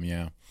between them,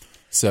 yeah.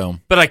 So,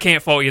 But I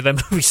can't fault you. That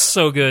movie's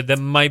so good. That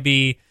might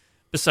be,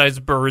 besides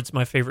Birds,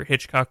 my favorite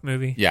Hitchcock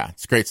movie. yeah,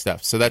 it's great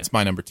stuff. So that's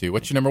my number 2.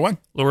 What's your number 1?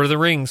 Lord of the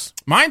Rings.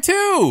 Mine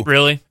too.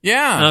 Really?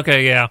 Yeah.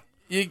 Okay, yeah.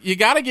 You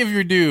got to give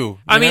your due.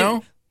 I mean,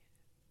 know?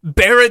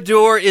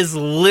 Barad-dûr is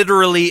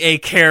literally a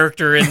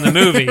character in the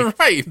movie.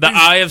 Right. The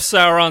Eye of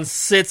Sauron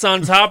sits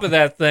on top of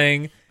that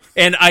thing,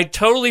 and I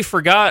totally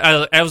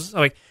forgot. I was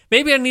like,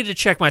 maybe I need to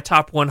check my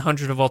top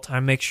 100 of all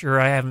time, make sure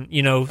I haven't,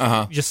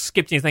 just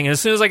skipped anything. And as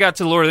soon as I got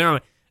to Lord of the Rings, I'm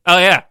like, oh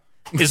yeah,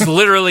 it's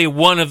literally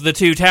one of the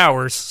two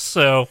towers.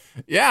 So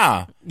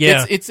Yeah.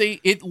 Yeah.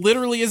 It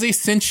literally is a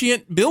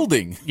sentient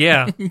building.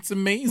 yeah, It's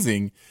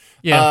amazing.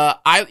 Yeah.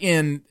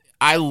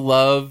 I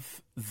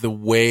love the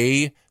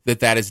way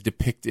that is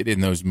depicted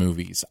in those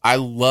movies. I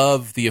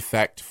love the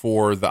effect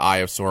for the Eye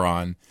of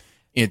Sauron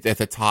at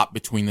the top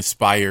between the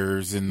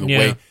spires and the Yeah.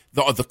 way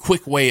the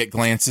quick way it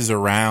glances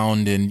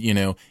around, and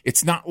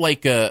it's not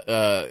like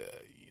a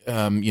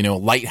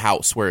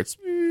lighthouse where it's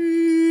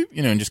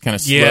and just kind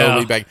of slowly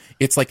Yeah. back.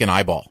 It's like an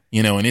eyeball,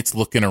 and it's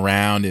looking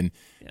around, and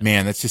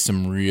man, that's just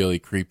some really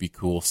creepy,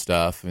 cool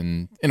stuff.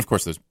 And of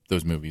course,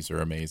 those movies are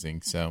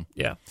amazing. So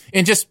yeah.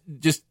 and just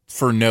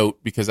for note,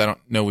 because I don't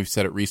know we've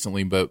said it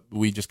recently, but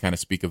we just kind of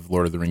speak of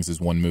Lord of the Rings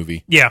as one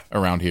movie. Yeah.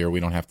 Around here, we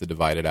don't have to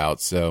divide it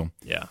out. So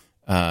Yeah.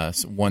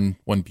 so one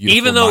beautiful.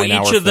 Even though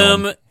 9-hour each of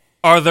film. them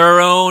are their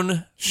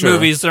own Sure.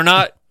 movies, they're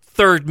not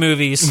third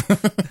movies.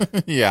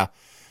 Yeah.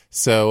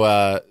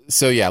 So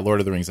yeah, Lord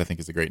of the Rings I think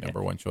is a great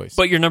number 1 choice.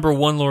 But your number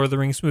one Lord of the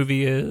Rings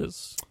movie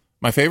is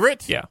My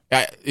favorite? Yeah.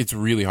 It's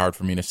really hard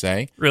for me to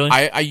say. Really?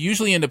 I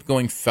usually end up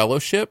going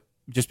Fellowship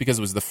just because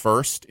it was the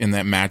first, and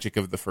that magic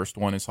of the first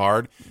one is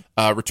hard.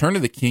 Return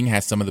of the King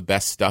has some of the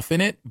best stuff in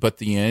it, but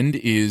the end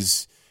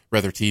is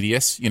rather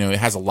tedious. It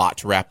has a lot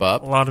to wrap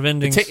up. a lot of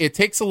endings. It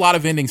takes a lot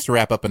of endings to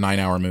wrap up a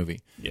 9-hour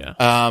movie. Yeah.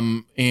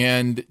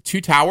 And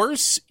Two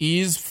Towers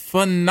is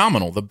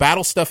phenomenal. The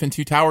battle stuff in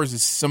Two Towers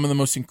is some of the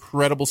most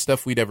incredible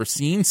stuff we'd ever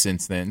seen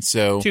since then.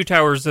 So Two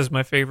Towers is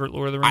my favorite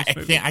Lord of the Rings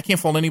movie. I can't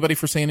fault anybody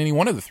for saying any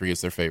one of the three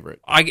is their favorite.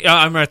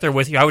 I'm right there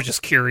with you. I was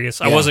just curious.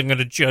 I Yeah. wasn't going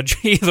to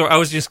judge either. I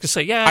was just going to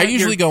say, yeah. I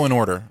usually go in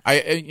order.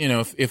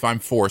 If I'm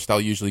forced,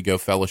 I'll usually go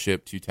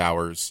Fellowship, Two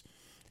Towers,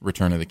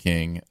 Return of the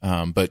King.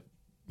 But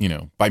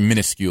by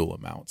minuscule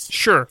amounts.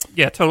 Sure.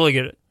 Yeah, totally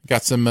get it.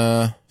 Got some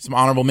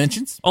honorable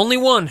mentions. Only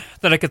one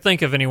that I could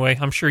think of anyway.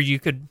 I'm sure you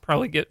could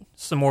probably get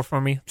some more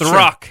for me. The Sure.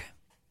 Rock.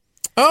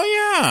 Oh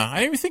yeah, I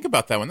didn't even think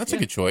about that one. That's a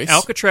good choice.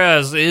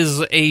 Alcatraz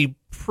is a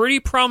pretty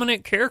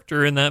prominent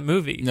character in that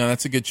movie. No,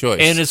 that's a good choice.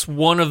 And it's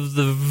one of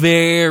the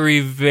very,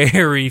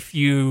 very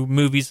few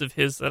movies of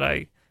his that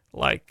I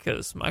like,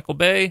 because Michael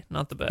Bay,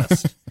 not the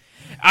best.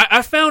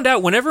 I found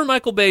out whenever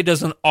Michael Bay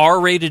does an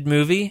R-rated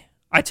movie,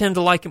 I tend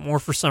to like it more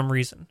for some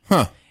reason.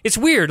 Huh. It's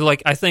weird.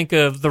 Like, I think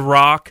of The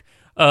Rock,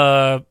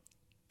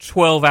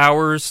 12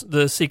 Hours,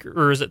 The Secret,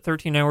 or is it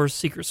 13 Hours,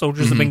 Secret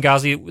Soldiers of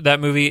Benghazi, that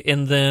movie,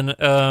 and then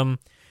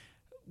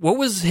what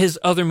was his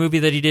other movie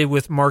that he did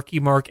with Marky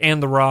Mark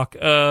and The Rock?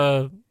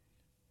 I'm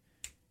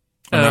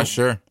not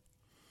sure.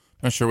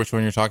 Not sure which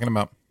one you're talking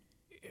about.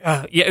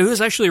 Yeah, it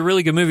was actually a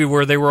really good movie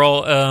where they were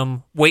all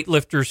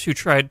weightlifters who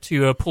tried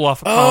to pull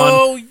off a con.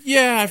 Oh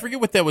yeah, I forget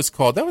what that was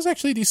called. That was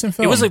actually a decent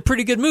film. It was a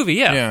pretty good movie,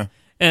 yeah. Yeah.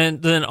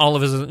 And then all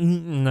of his,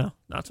 no,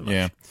 not so much.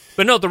 Yeah.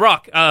 But no, The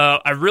Rock,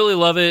 I really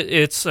love it.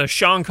 It's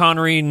Sean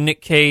Connery,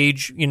 Nick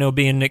Cage,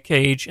 being Nick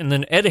Cage, and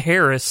then Ed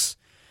Harris.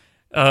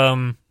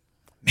 Man,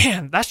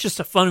 that's just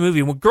a fun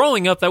movie. Well,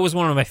 growing up, that was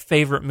one of my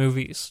favorite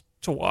movies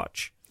to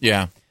watch.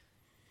 Yeah.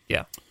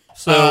 Yeah.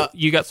 So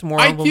you got some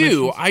more honorable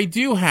mentions? I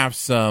do have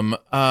some.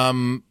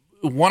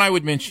 One I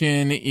would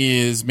mention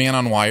is Man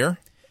on Wire.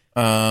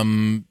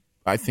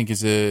 I think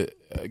is a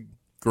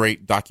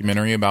great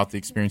documentary about the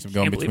experience of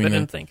going Can't believe between I the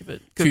didn't think of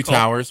it. Good two call.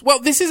 towers. Well,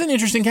 this is an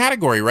interesting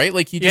category, right?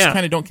 Like you just Yeah.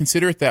 kind of don't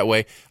consider it that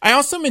way. I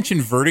also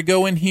mentioned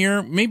Vertigo in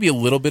here, maybe a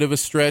little bit of a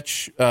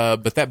stretch,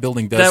 but that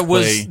building does That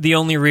was play. the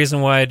only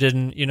reason why I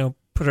didn't,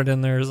 put it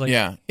in there. Is like,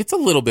 Yeah, it's a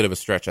little bit of a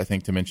stretch, I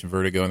think, to mention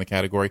Vertigo in the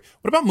category.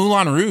 What about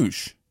Moulin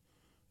Rouge?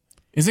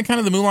 Isn't kind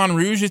of the Moulin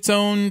Rouge its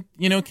own,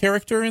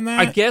 character in that?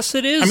 I guess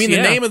it is. I mean, the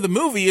yeah. name of the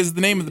movie is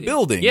the name of the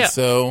building. Yeah.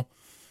 So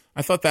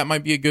I thought that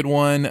might be a good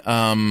one.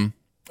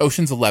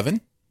 Ocean's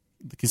 11.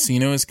 The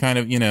casino is kind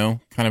of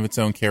its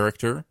own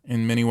character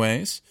in many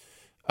ways.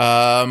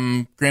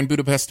 Grand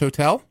Budapest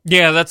Hotel.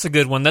 Yeah, that's a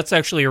good one. That's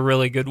actually a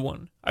really good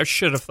one. I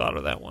should have thought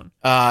of that one.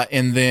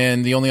 And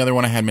then the only other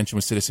one I had mentioned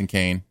was Citizen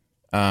Kane,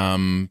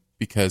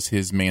 because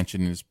his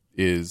mansion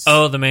is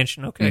the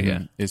mansion. Okay,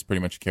 yeah. is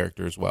pretty much a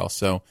character as well.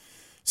 So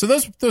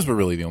those were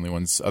really the only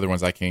other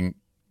ones I kind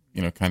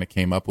of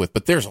came up with.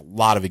 But there's a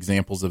lot of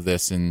examples of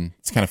this, and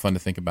it's kind of fun to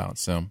think about.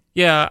 So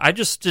yeah, I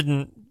just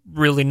didn't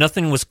really.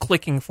 Nothing was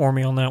clicking for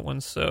me on that one.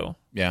 So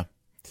yeah.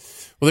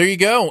 Well, there you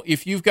go.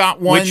 If you've got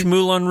one, which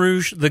Moulin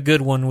Rouge, the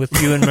good one with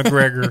Ewan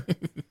McGregor,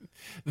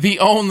 the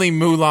only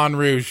Moulin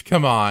Rouge.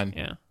 Come on,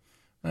 yeah,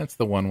 that's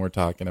the one we're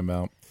talking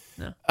about.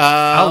 Yeah.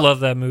 I love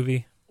that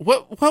movie.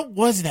 What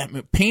was that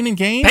movie? Pain and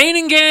Gain? Pain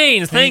and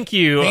Gain. Thank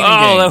you. Pain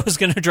and Gain. That was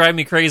going to drive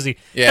me crazy.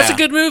 Yeah. That's a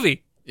good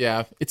movie.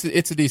 Yeah, it's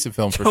a decent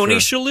film for Tony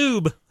sure.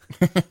 Shalhoub.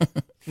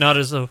 Not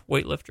as a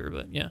weightlifter,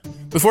 but yeah.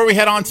 Before we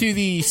head on to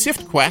the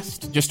Sift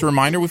Quest, just a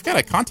reminder, we've got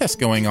a contest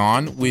going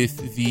on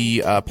with the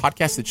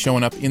podcast that's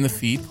showing up in the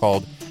feed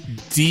called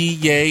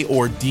D-Yay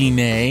or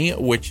D-Nay,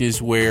 which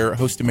is where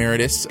host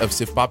emeritus of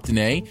Sif Bob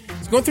Dene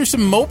is going through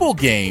some mobile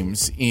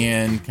games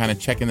and kind of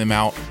checking them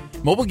out.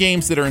 Mobile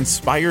games that are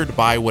inspired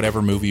by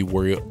whatever movie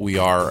we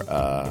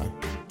are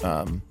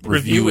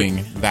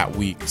reviewing that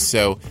week.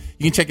 So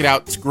you can check it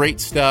out. It's great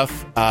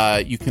stuff.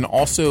 You can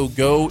also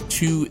go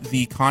to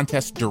the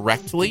contest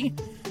directly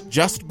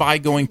just by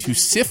going to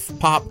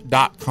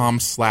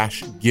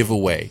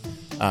sifpop.com/giveaway.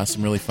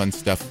 Some really fun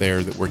stuff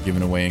there that we're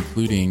giving away,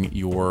 including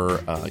your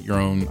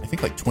own, I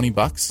think like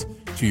 $20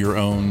 to your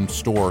own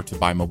store to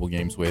buy mobile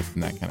games with,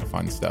 and that kind of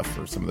fun stuff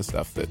for some of the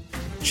stuff that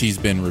she's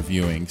been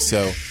reviewing.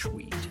 So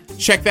Sweet.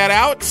 Check that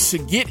out.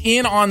 Get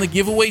in on the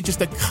giveaway.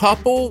 Just a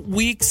couple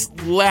weeks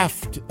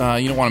left. You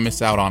don't want to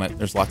miss out on it.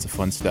 There's lots of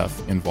fun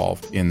stuff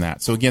involved in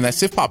that. So again,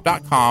 that's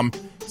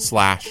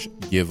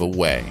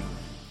sifpop.com/giveaway.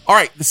 All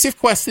right, the Sif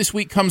Quest this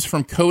week comes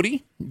from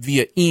Cody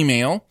via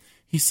email.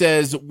 He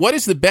says, what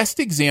is the best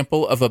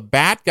example of a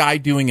bad guy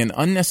doing an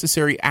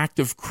unnecessary act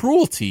of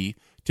cruelty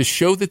to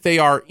show that they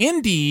are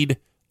indeed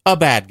a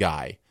bad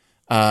guy?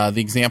 The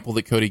example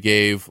that Cody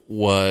gave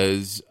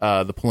was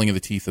the pulling of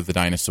the teeth of the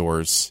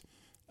dinosaurs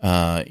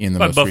in the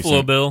By most Buffalo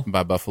recent, Bill.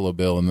 by Buffalo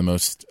Bill in the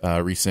most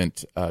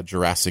recent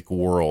Jurassic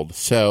World.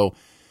 So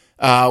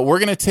we're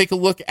going to take a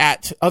look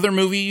at other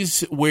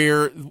movies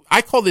where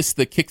I call this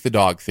the kick the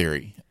dog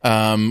theory.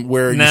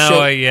 Where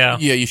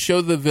you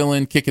show the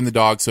villain kicking the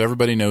dog so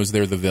everybody knows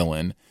they're the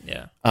villain.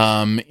 Yeah.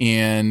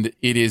 And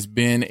it has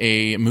been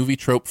a movie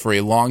trope for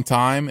a long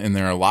time, and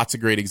there are lots of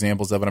great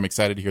examples of it. I'm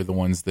excited to hear the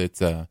ones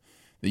that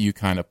you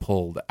kind of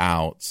pulled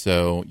out.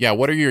 So, yeah,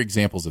 what are your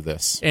examples of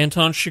this?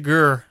 Anton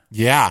Chigurh.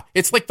 Yeah,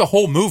 it's like the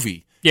whole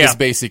movie is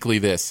basically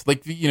this.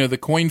 Like, the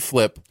coin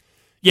flip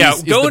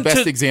is the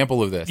best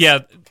example of this.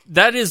 Yeah,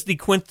 that is the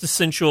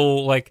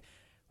quintessential, like,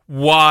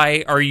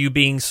 why are you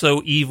being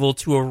so evil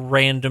to a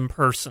random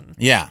person?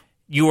 Yeah.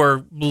 You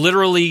are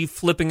literally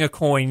flipping a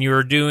coin. You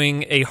are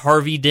doing a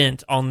Harvey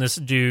Dent on this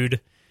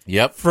dude.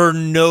 Yep. For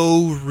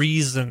no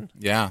reason.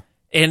 Yeah.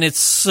 And it's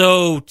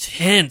so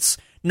tense.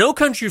 No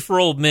Country for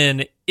Old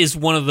Men is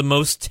one of the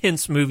most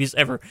tense movies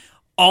ever,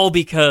 all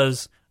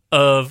because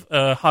of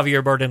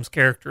Javier Bardem's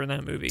character in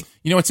that movie.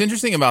 You know, what's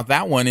interesting about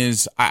that one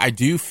is I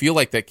do feel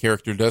like that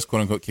character does,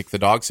 quote-unquote, kick the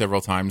dog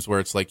several times,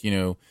 where it's like,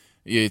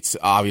 it's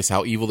obvious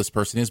how evil this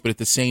person is, but at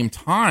the same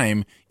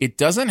time, it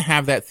doesn't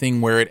have that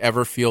thing where it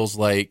ever feels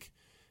like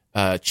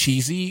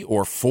cheesy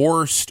or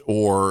forced,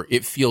 or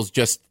it feels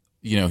just,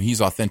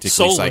 he's authentically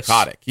soulless.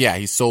 Psychotic. Yeah,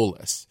 he's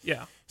soulless.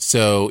 Yeah.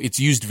 So it's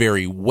used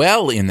very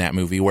well in that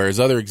movie,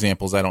 whereas other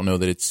examples, I don't know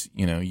that it's,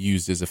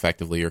 used as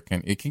effectively, or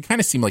it can kind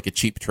of seem like a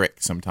cheap trick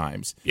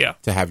sometimes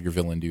to have your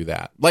villain do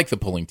that. Like the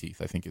pulling teeth,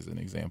 I think, is an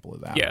example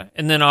of that. Yeah,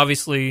 and then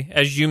obviously,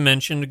 as you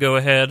mentioned, go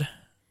ahead.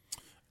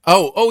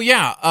 Oh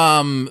yeah.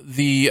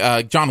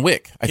 The John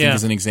Wick, I think,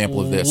 is an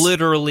example of this.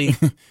 Literally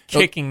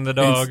kicking the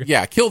dog.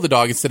 Yeah, kill the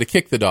dog instead of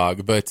kick the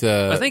dog. But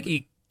I think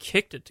he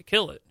kicked it to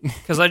kill it,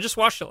 because I just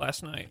watched it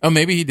last night. Oh,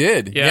 maybe he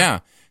did. Yeah.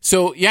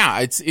 So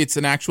yeah, it's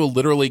an actual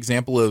literal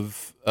example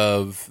of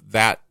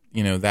that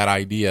that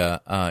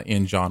idea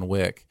in John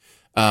Wick.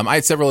 I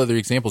had several other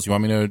examples. You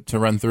want me to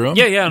run through them?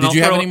 Yeah. Did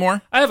you have any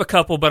more? I have a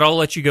couple, but I'll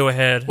let you go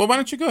ahead. Well, why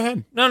don't you go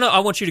ahead? No, I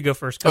want you to go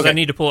first, because I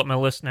need to pull up my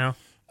list now.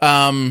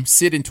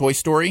 Sid in Toy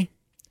Story,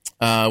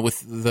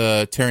 with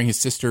the tearing his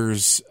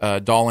sister's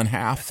doll in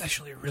half. That's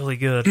actually really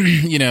good.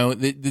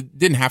 It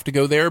didn't have to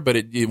go there, but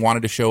it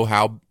wanted to show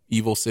how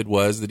evil Sid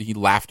was, that he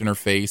laughed in her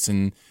face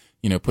and,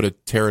 put a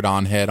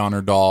pterodon head on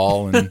her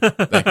doll and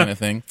that kind of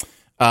thing.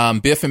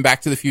 Biff in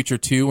Back to the Future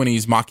 2, when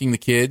he's mocking the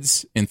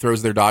kids and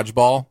throws their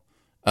dodgeball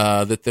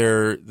that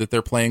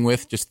they're playing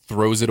with, just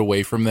throws it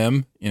away from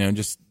them,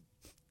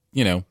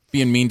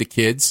 being mean to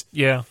kids.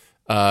 Yeah.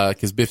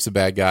 Because Biff's a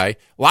bad guy.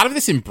 A lot of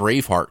this in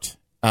Braveheart,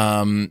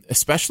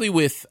 especially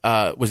with,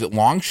 was it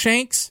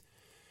Longshanks?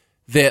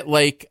 that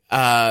like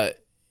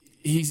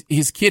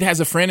his kid has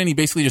a friend and he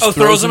basically just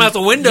throws him out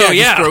the window.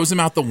 Just throws him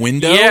out the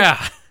window.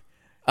 Yeah.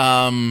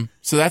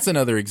 So that's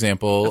another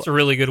example. That's a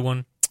really good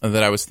one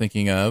that I was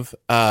thinking of.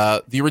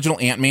 The original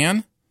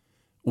Ant-Man,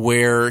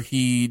 where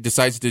he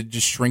decides to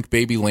just shrink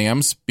baby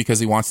lambs because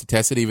he wants to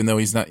test it, even though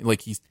he's not,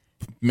 like, he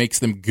makes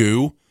them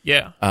goo.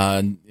 Yeah.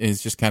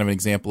 Is just kind of an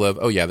example of,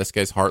 oh yeah, this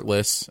guy's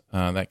heartless,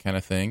 that kind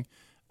of thing.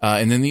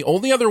 And then the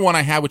only other one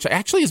I have, which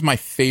actually is my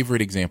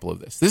favorite example of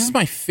this. This is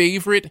my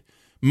favorite,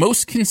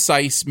 most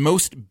concise,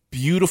 most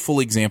beautiful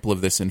example of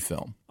this in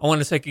film. I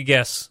want to take a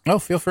guess. Oh,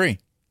 feel free.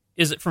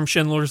 Is it from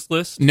Schindler's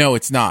List? No,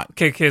 it's not.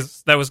 Okay,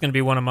 because that was going to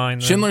be one of mine.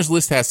 Then. Schindler's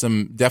List has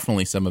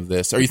definitely some of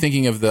this. Are you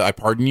thinking of the "I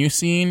Pardon You"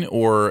 scene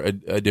or a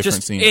different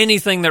Just scene?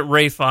 Anything that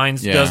Ray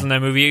Fiennes does in that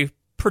movie,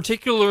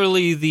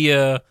 particularly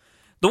the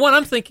one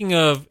I'm thinking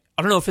of.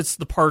 I don't know if it's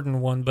the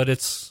Pardon one, but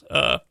it's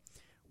what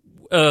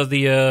do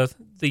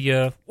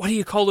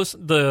you call this?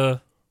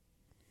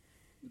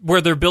 Where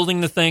they're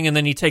building the thing, and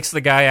then he takes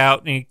the guy out,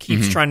 and he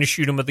keeps trying to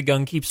shoot him, but the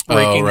gun keeps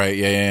breaking. Oh, right,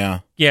 yeah.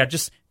 Yeah,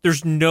 just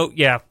there's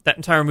that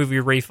entire movie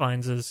of Ray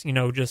Fiennes is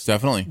just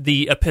Definitely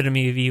the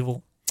epitome of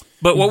evil.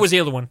 But what was the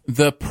other one?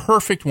 The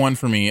perfect one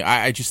for me,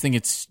 I just think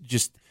it's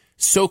just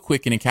so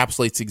quick and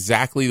encapsulates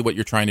exactly what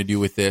you're trying to do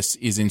with this,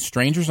 is in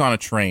Strangers on a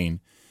Train,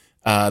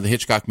 the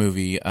Hitchcock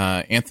movie.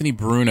 Anthony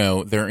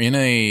Bruno, they're in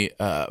a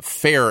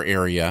fair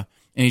area,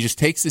 and he just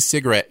takes his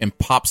cigarette and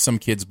pops some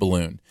kid's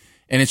balloon.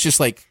 And it's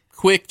just like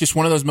quick, just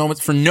one of those moments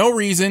for no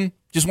reason,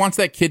 just wants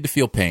that kid to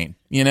feel pain,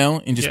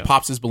 and just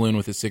pops his balloon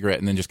with his cigarette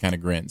and then just kind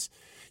of grins.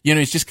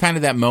 It's just kind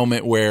of that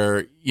moment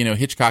where,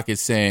 Hitchcock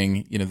is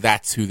saying,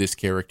 that's who this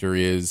character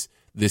is.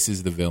 This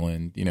is the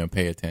villain,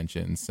 pay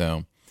attention.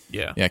 So,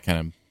 yeah, it kind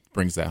of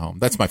brings that home.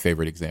 That's my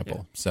favorite example.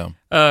 Yeah. So,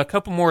 a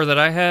couple more that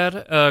I had.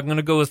 I'm going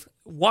to go with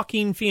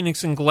Joaquin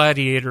Phoenix in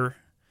Gladiator.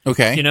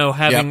 Okay.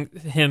 Having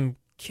him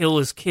kill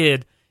his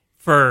kid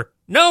for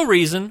no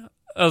reason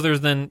other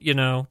than,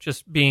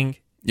 just being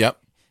the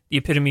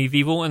epitome of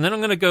evil. And then I'm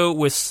going to go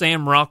with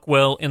Sam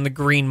Rockwell in The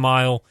Green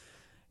Mile,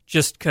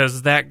 just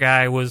because that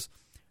guy was...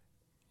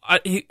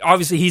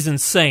 obviously, he's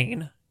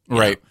insane.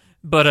 Right.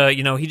 But,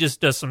 he just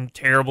does some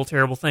terrible,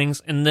 terrible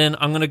things. And then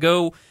I'm going to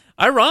go,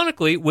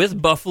 ironically,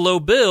 with Buffalo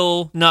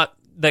Bill, not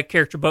that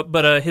character,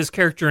 but his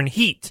character in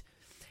Heat.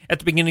 At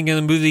the beginning of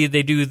the movie,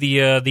 they do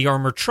the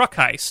armored truck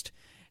heist.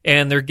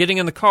 And they're getting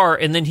in the car,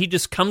 and then he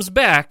just comes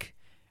back.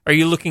 Are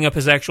you looking up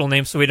his actual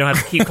name so we don't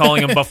have to keep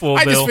calling him Buffalo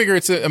Bill? I just figure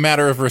it's a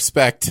matter of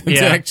respect to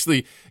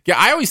actually... Yeah,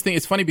 I always think...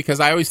 It's funny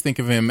because I always think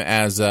of him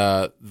as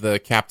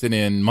the captain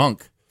in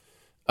Monk.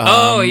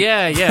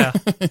 Yeah.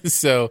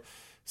 So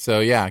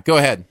yeah, go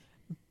ahead.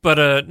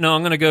 But no,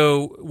 I'm going to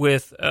go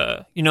with,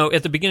 at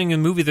the beginning of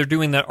the movie, they're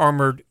doing that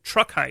armored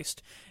truck heist,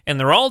 and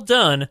they're all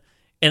done,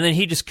 and then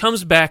he just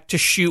comes back to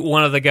shoot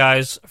one of the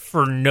guys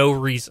for no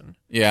reason.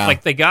 Yeah.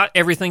 Like, they got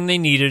everything they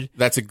needed.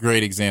 That's a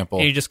great example.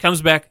 And he just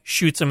comes back,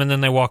 shoots him, and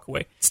then they walk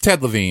away. It's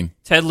Ted Levine.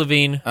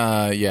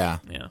 Yeah.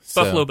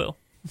 Buffalo Bill.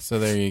 So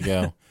there you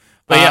go.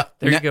 But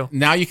there you go.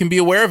 Now you can be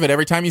aware of it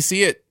every time you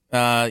see it.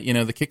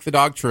 The kick the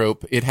dog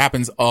trope, it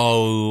happens a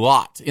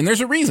lot. And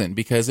there's a reason,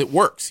 because it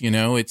works,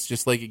 It's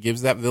just like it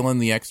gives that villain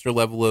the extra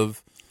level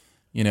of,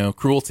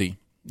 cruelty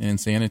and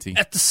insanity.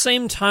 At the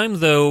same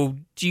time, though,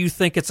 do you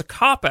think it's a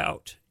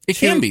cop-out? It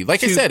can be.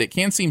 Like I said, it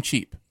can seem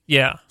cheap.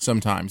 Yeah.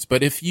 Sometimes.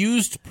 But if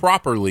used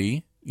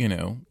properly,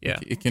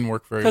 it can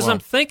work very well. Because I'm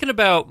thinking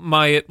about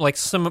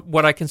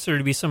what I consider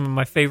to be some of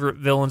my favorite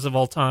villains of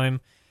all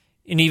time.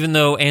 And even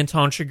though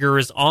Anton Chigurh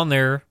is on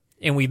there,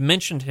 and we've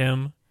mentioned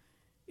him,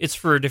 it's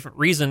for a different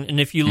reason. And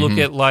if you look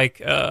at,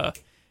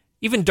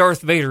 even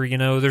Darth Vader,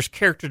 there's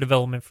character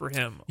development for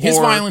him. His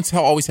violence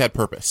always had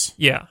purpose.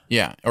 Yeah.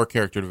 Yeah, or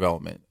character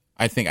development.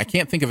 I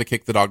can't think of a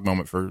kick the dog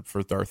moment for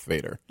Darth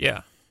Vader.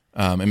 Yeah.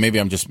 And maybe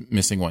I'm just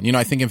missing one.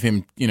 I think of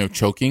him,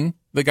 choking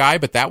the guy,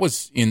 but that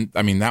was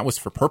that was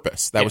for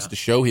purpose. That was to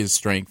show his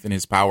strength and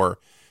his power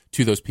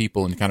to those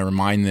people and kind of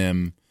remind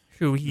them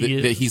who he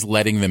is. That he's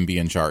letting them be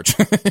in charge.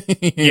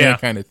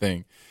 Kind of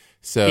thing.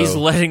 So he's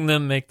letting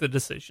them make the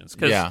decisions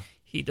because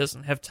he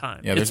doesn't have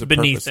time. Yeah, it's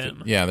beneath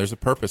him. There's a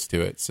purpose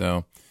to it.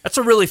 So that's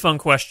a really fun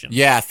question.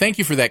 Yeah, thank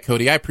you for that,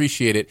 Cody. I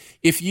appreciate it.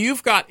 If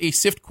you've got a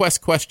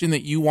SiftQuest question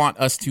that you want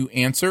us to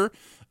answer,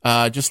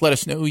 just let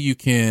us know. You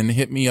can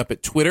hit me up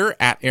at Twitter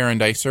at Aaron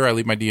Dicer. I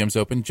leave my DMs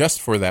open just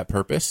for that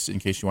purpose, in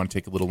case you want to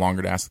take a little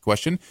longer to ask the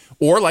question.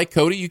 Or like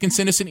Cody, you can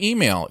send us an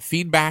email at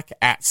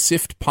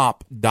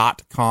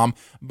feedback@siftpop.com.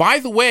 By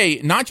the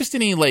way, not just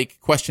any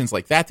questions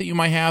like that you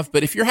might have,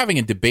 but if you're having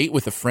a debate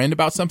with a friend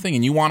about something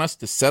and you want us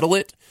to settle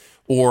it,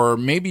 or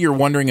maybe you're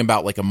wondering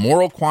about a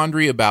moral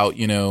quandary about,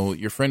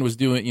 your friend was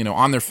doing,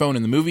 on their phone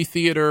in the movie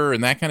theater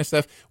and that kind of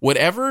stuff.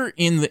 Whatever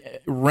in the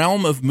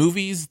realm of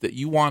movies that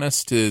you want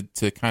us to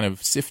kind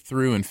of sift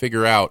through and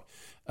figure out,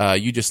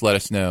 you just let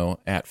us know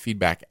at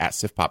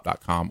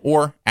feedback@siftpop.com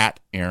or at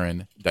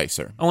Aaron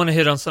Dicer. I want to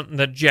hit on something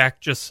that Jack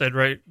just said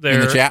right there.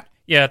 In the chat?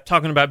 Yeah,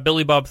 talking about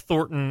Billy Bob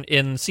Thornton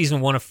in season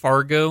 1 of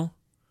Fargo.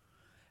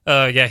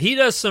 Yeah, he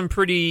does some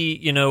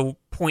pretty,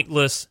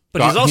 pointless, but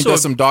Dog, he's also he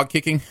does some dog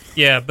kicking.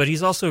 Yeah, but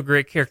he's also a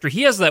great character.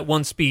 He has that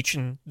one speech,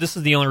 and this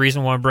is the only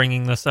reason why I'm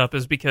bringing this up,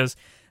 is because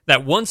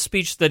that one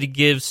speech that he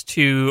gives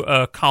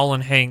to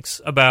Colin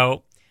Hanks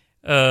about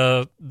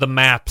the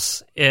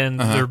maps and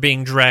there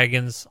being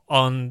dragons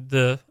on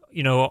the,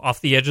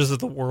 off the edges of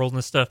the world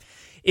and stuff.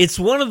 It's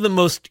one of the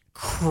most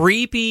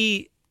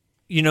creepy,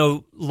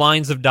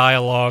 lines of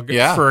dialogue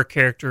for a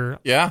character.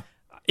 Yeah.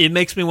 It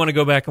makes me want to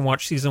go back and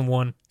watch season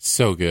 1.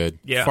 So good.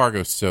 Yeah.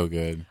 Fargo's so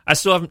good. I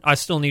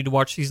still need to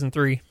watch season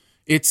 3.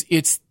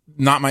 It's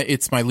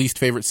my least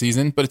favorite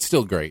season, but it's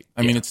still great.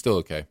 I mean, it's still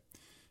okay.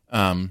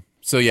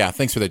 So yeah,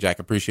 thanks for that, Jack.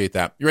 Appreciate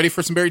that. You ready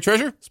for some buried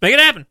treasure? Let's make it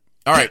happen.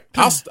 All right,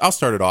 I'll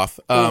start it off.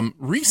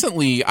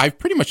 Recently, I've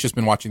pretty much just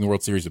been watching the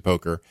World Series of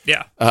Poker.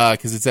 Yeah.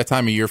 Because it's that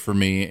time of year for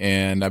me,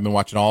 and I've been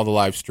watching all the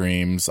live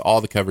streams, all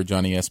the coverage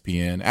on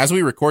ESPN. As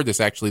we record this,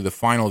 actually, the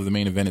final of the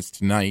main event is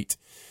tonight.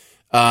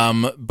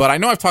 But I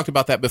know I've talked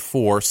about that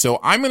before, so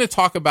I'm going to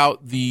talk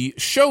about the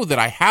show that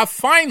I have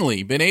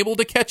finally been able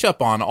to catch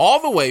up on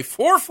all the way,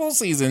 4 full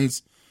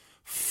seasons,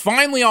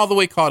 finally all the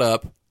way caught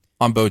up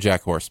on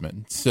BoJack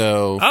Horseman.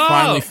 So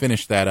finally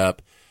finished that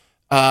up.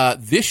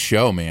 This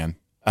show, man,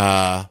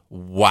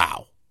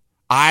 wow.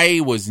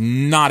 I was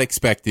not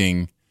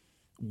expecting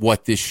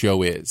what this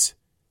show is.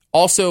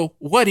 Also,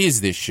 what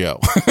is this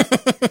show?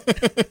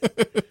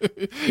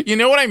 You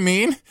know what I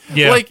mean?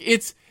 Yeah. Like,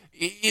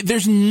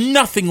 there's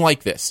nothing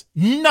like this.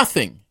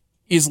 Nothing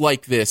is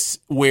like this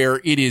where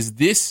it is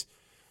this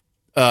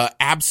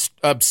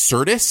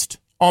absurdist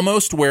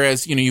almost,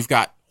 whereas, you've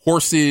got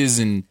horses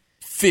and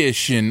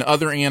fish and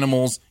other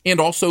animals and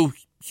also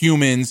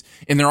humans,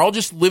 and they're all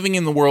just living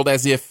in the world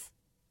as if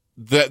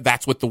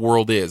that's what the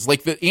world is.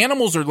 Like, the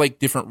animals are like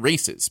different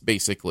races,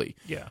 basically.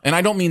 Yeah. And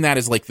I don't mean that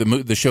as like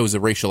the show's a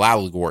racial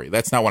allegory.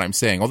 That's not what I'm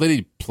saying. Although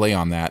they play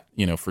on that,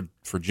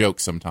 for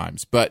jokes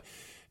sometimes. But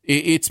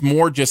it's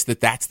more just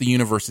that's the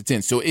universe it's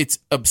in. So it's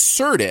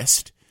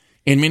absurdist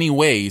in many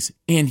ways,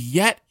 and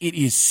yet it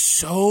is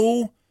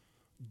so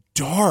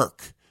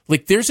dark.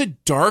 Like, there's a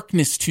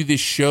darkness to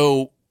this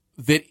show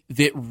that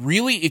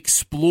really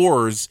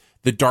explores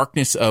the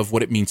darkness of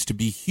what it means to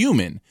be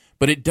human,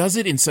 but it does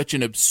it in such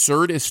an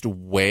absurdist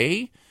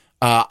way.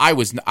 I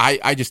was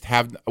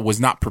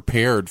not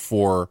prepared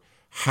for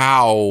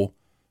how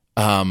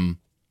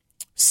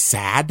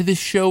sad this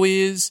show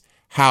is,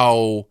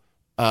 how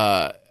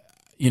I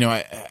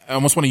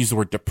almost want to use the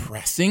word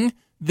depressing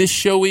this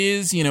show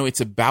is.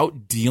 It's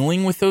about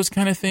dealing with those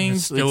kind of things.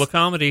 It's still a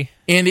comedy.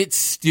 And it's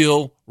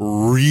still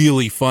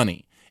really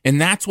funny. And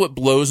that's what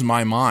blows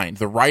my mind.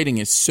 The writing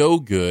is so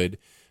good.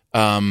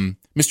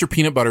 Mr.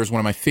 Peanut Butter is one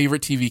of my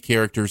favorite TV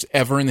characters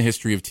ever in the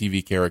history of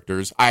TV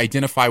characters. I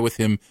identify with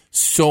him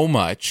so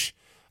much.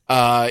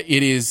 I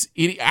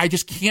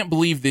just can't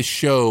believe this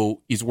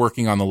show is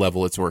working on the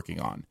level it's working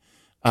on.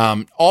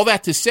 All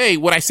that to say,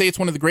 would I say it's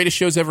one of the greatest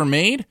shows ever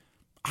made?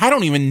 I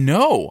don't even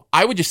know.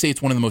 I would just say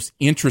it's one of the most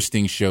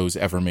interesting shows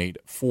ever made,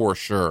 for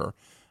sure,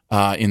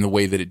 in the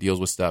way that it deals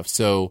with stuff.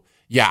 So,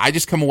 yeah, I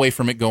just come away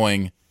from it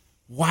going,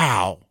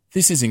 wow,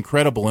 this is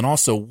incredible. And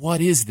also,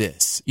 what is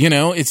this?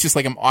 It's just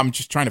like I'm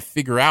just trying to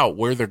figure out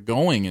where they're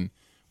going and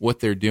what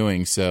they're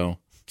doing. So,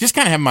 just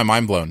kind of having my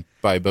mind blown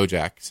by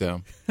BoJack.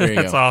 So, there you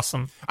That's go.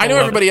 awesome. I know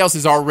everybody else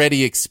has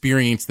already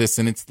experienced this,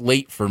 and it's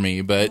late for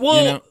me, but,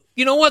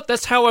 you know what?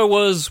 That's how I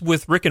was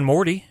with Rick and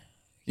Morty.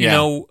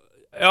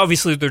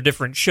 Obviously they're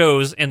different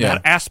shows in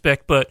that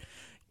aspect, but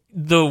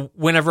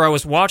whenever I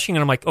was watching it,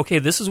 I'm like, okay,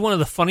 this is one of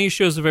the funniest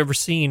shows I've ever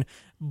seen,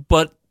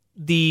 but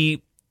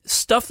the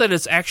stuff that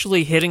it's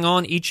actually hitting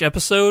on each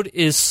episode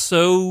is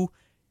so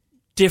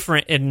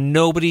different, and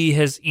nobody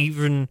has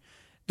even...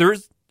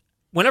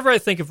 Whenever I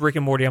think of Rick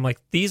and Morty, I'm like,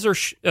 these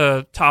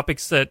are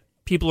topics that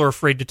people are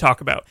afraid to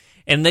talk about,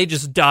 and they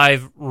just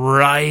dive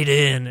right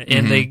in,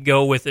 and they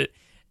go with it.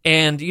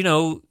 And,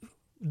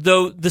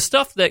 though the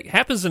stuff that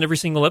happens in every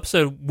single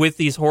episode with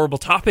these horrible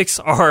topics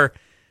are,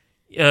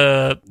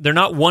 they're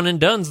not one and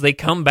dones. They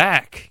come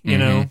back, you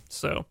know?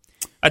 So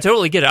I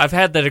totally get it. I've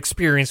had that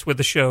experience with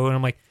the show, and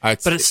I'm like,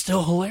 but it's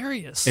still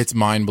hilarious. It's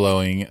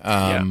mind-blowing.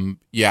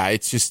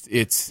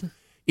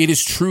 It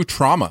is true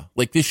trauma.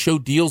 Like, this show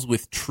deals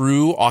with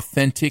true,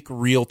 authentic,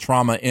 real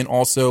trauma and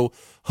also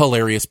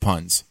hilarious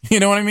puns. You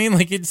know what I mean?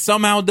 Like, it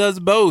somehow does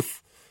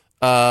both.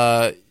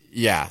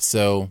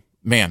 So,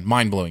 man,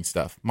 mind-blowing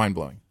stuff.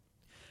 Mind-blowing.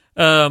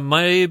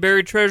 My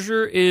buried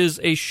treasure is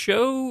a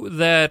show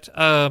that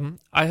I'm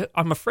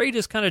afraid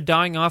is kind of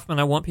dying off, and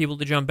I want people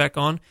to jump back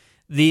on.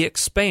 The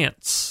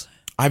Expanse.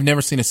 I've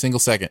never seen a single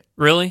second.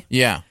 Really?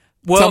 Yeah.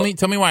 Well,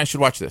 tell me why I should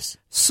watch this.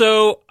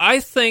 So I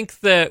think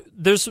that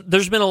there's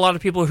been a lot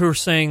of people who are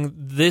saying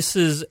this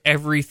is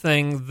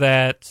everything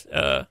that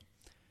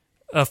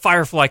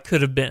Firefly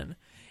could have been,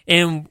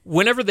 and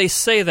whenever they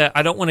say that,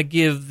 I don't want to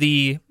give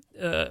the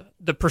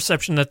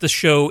perception that the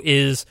show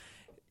is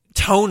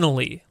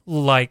tonally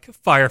like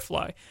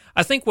Firefly.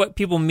 I think what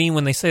people mean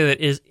when they say that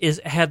is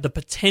it had the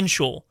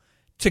potential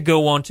to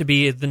go on to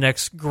be the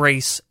next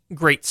great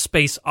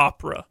space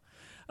opera.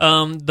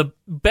 The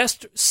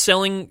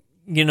best-selling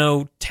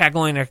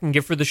tagline I can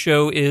give for the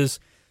show is,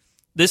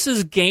 this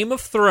is Game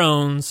of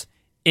Thrones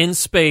in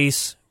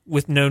space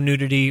with no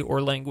nudity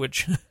or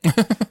language.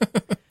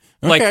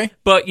 Okay.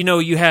 But,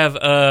 you have,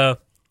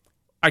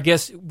 I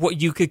guess,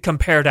 what you could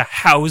compare to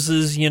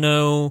houses,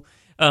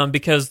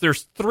 because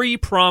there's three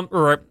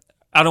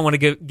I don't want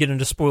to get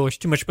into spoilers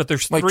too much, but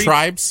there's like three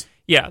tribes.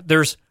 Yeah,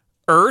 there's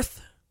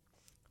Earth,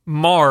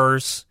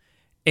 Mars,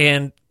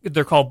 and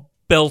they're called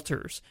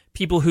belters.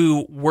 People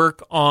who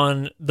work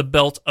on the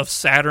belt of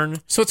Saturn.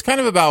 So it's kind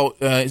of about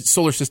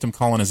solar system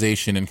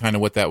colonization and kind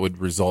of what that would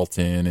result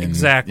in. And,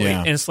 exactly. Yeah.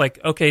 And it's like,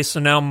 okay,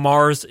 so now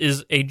Mars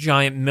is a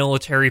giant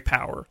military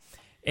power.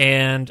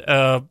 And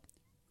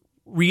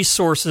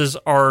resources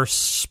are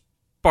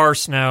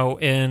sparse now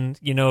in,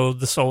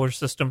 the solar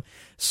system.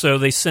 So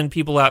they send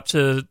people out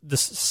to the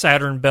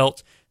Saturn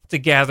belt to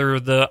gather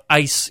the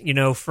ice,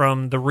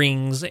 from the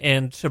rings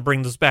and to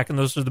bring those back. And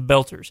those are the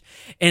belters.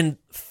 And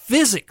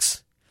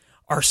physics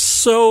are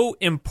so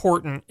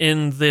important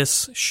in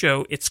this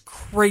show. It's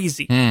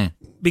crazy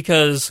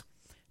because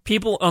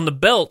people on the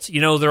belt,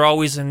 they're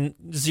always in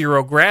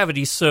zero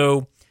gravity.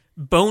 So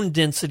bone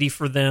density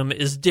for them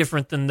is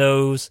different than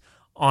those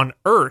on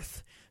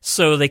Earth.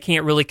 So they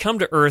can't really come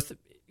to Earth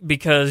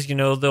because,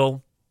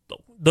 they'll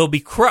be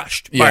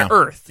crushed by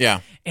Earth.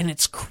 Yeah. And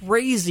it's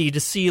crazy to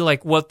see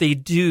like what they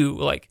do.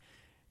 Like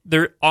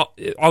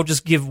I'll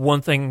just give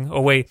one thing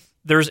away.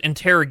 There's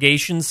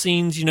interrogation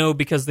scenes,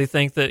 because they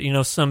think that,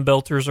 some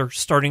belters are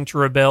starting to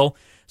rebel.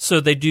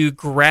 So they do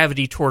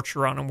gravity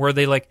torture on them where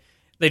they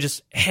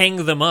just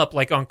hang them up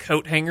like on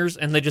coat hangers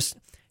and they just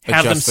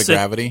have Adjust them the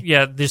gravity?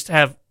 Yeah, just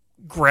have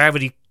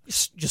gravity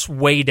just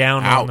weigh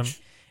down on them.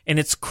 Ouch. And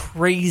it's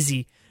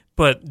crazy.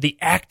 But the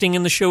acting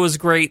in the show is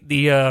great.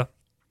 The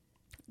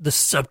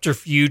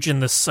subterfuge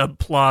and the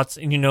subplots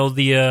and,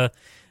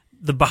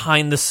 the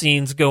behind the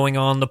scenes going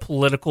on, the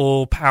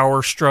political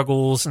power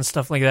struggles and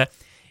stuff like that.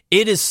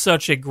 It is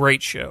such a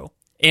great show.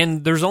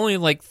 And there's only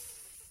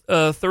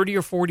 30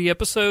 or 40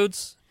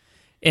 episodes.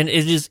 And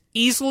it is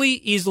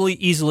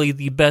easily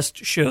the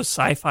best show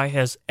sci-fi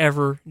has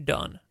ever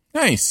done.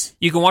 Nice.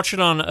 You can watch it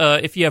on,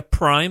 if you have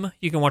Prime,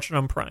 you can watch it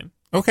on Prime.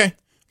 Okay.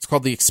 It's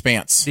called The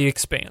Expanse. The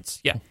Expanse,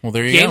 yeah. Well,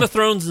 there you Game go. of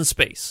Thrones in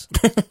space.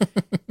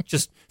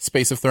 Just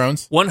Space of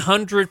Thrones.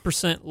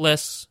 100%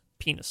 less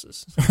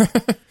penises.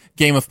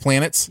 Game of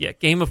Planets. Yeah,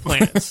 Game of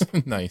Planets.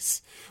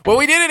 Nice. Well,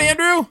 we did it,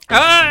 Andrew.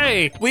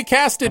 Hey! We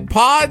casted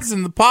pods,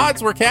 and the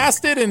pods were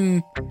casted,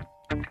 and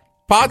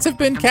pods have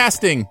been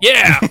casting.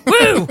 Yeah!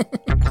 Woo!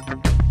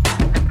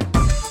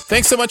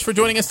 Thanks so much for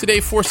joining us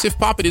today for Sif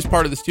Pop. It is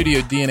part of the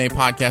Studio DNA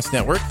Podcast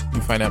Network. You can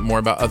find out more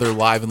about other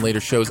live and later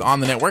shows on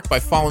the network by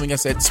following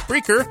us at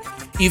Spreaker,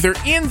 either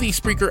in the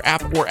Spreaker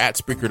app or at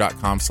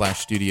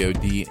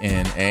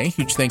Spreaker.com/StudioDNA.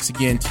 Huge thanks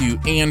again to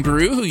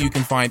Andrew, who you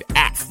can find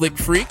at Flick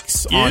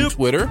Freaks on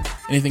Twitter.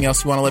 Anything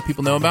else you want to let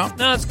people know about?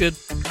 No, that's good.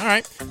 All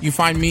right. You can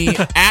find me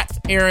at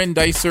Aaron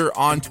Dicer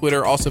on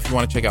Twitter. Also, if you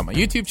want to check out my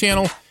YouTube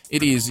channel,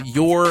 it is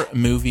Your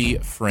Movie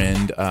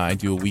Friend. I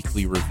do a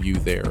weekly review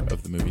there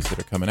of the movies that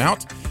are coming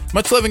out.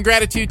 Much love and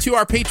gratitude to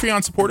our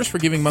Patreon supporters for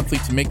giving monthly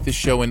to make this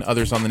show and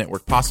others on the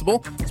network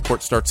possible.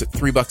 Support starts at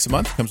 $3 a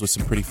month. Comes with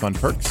some pretty fun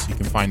perks. You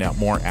can find out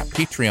more at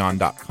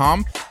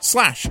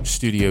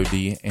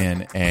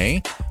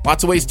patreon.com/StudioDNA.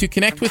 Lots of ways to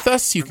connect with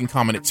us. You can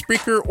comment at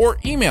Spreaker or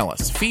email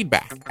us,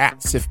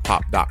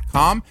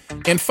 feedback@sifpop.com.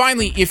 And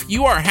finally, if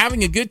you are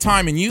having a good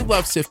time and you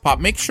love Sif Pop,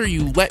 make sure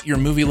you let your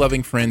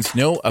movie-loving friends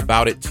know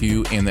about it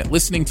too, and that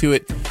listening to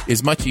it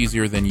is much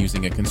easier than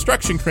using a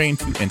construction crane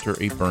to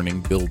enter a burning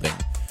building.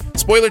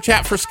 Spoiler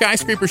chat for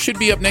Skyscraper should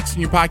be up next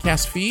in your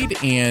podcast feed,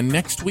 and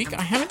next week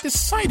I haven't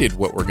decided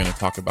what we're going to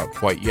talk about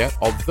quite yet,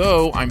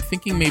 although I'm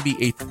thinking maybe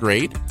 8th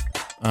grade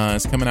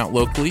is coming out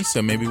locally,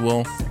 so maybe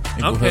we'll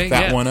hook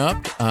that one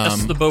up.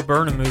 That's the Bo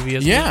Burnham movie,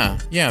 isn't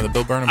it? Yeah, the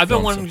Bo Burnham I've been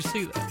film, wanting to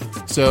see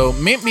that. So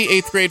maybe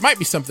 8th grade, might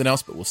be something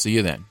else, but we'll see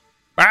you then.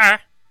 Bye.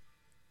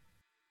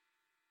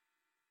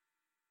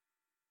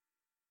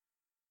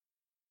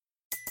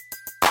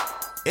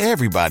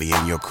 Everybody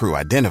in your crew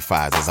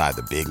identifies as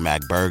either Big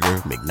Mac Burger,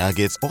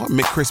 McNuggets, or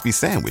McCrispy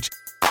Sandwich.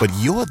 But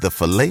you're the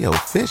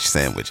Filet-O-Fish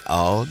Sandwich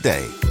all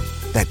day.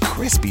 That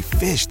crispy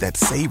fish, that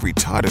savory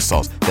tartar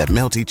sauce, that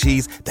melty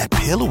cheese, that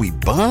pillowy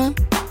bun.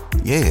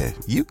 Yeah,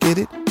 you get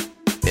it.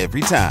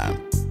 Every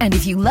time. And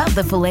if you love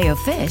the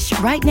Filet-O-Fish,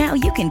 right now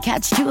you can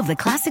catch two of the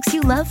classics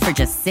you love for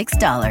just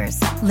 $6.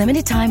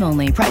 Limited time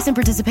only. Price and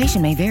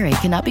participation may vary.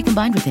 Cannot be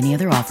combined with any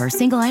other offer.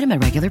 Single item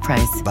at regular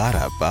price.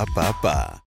 Ba-da-ba-ba-ba.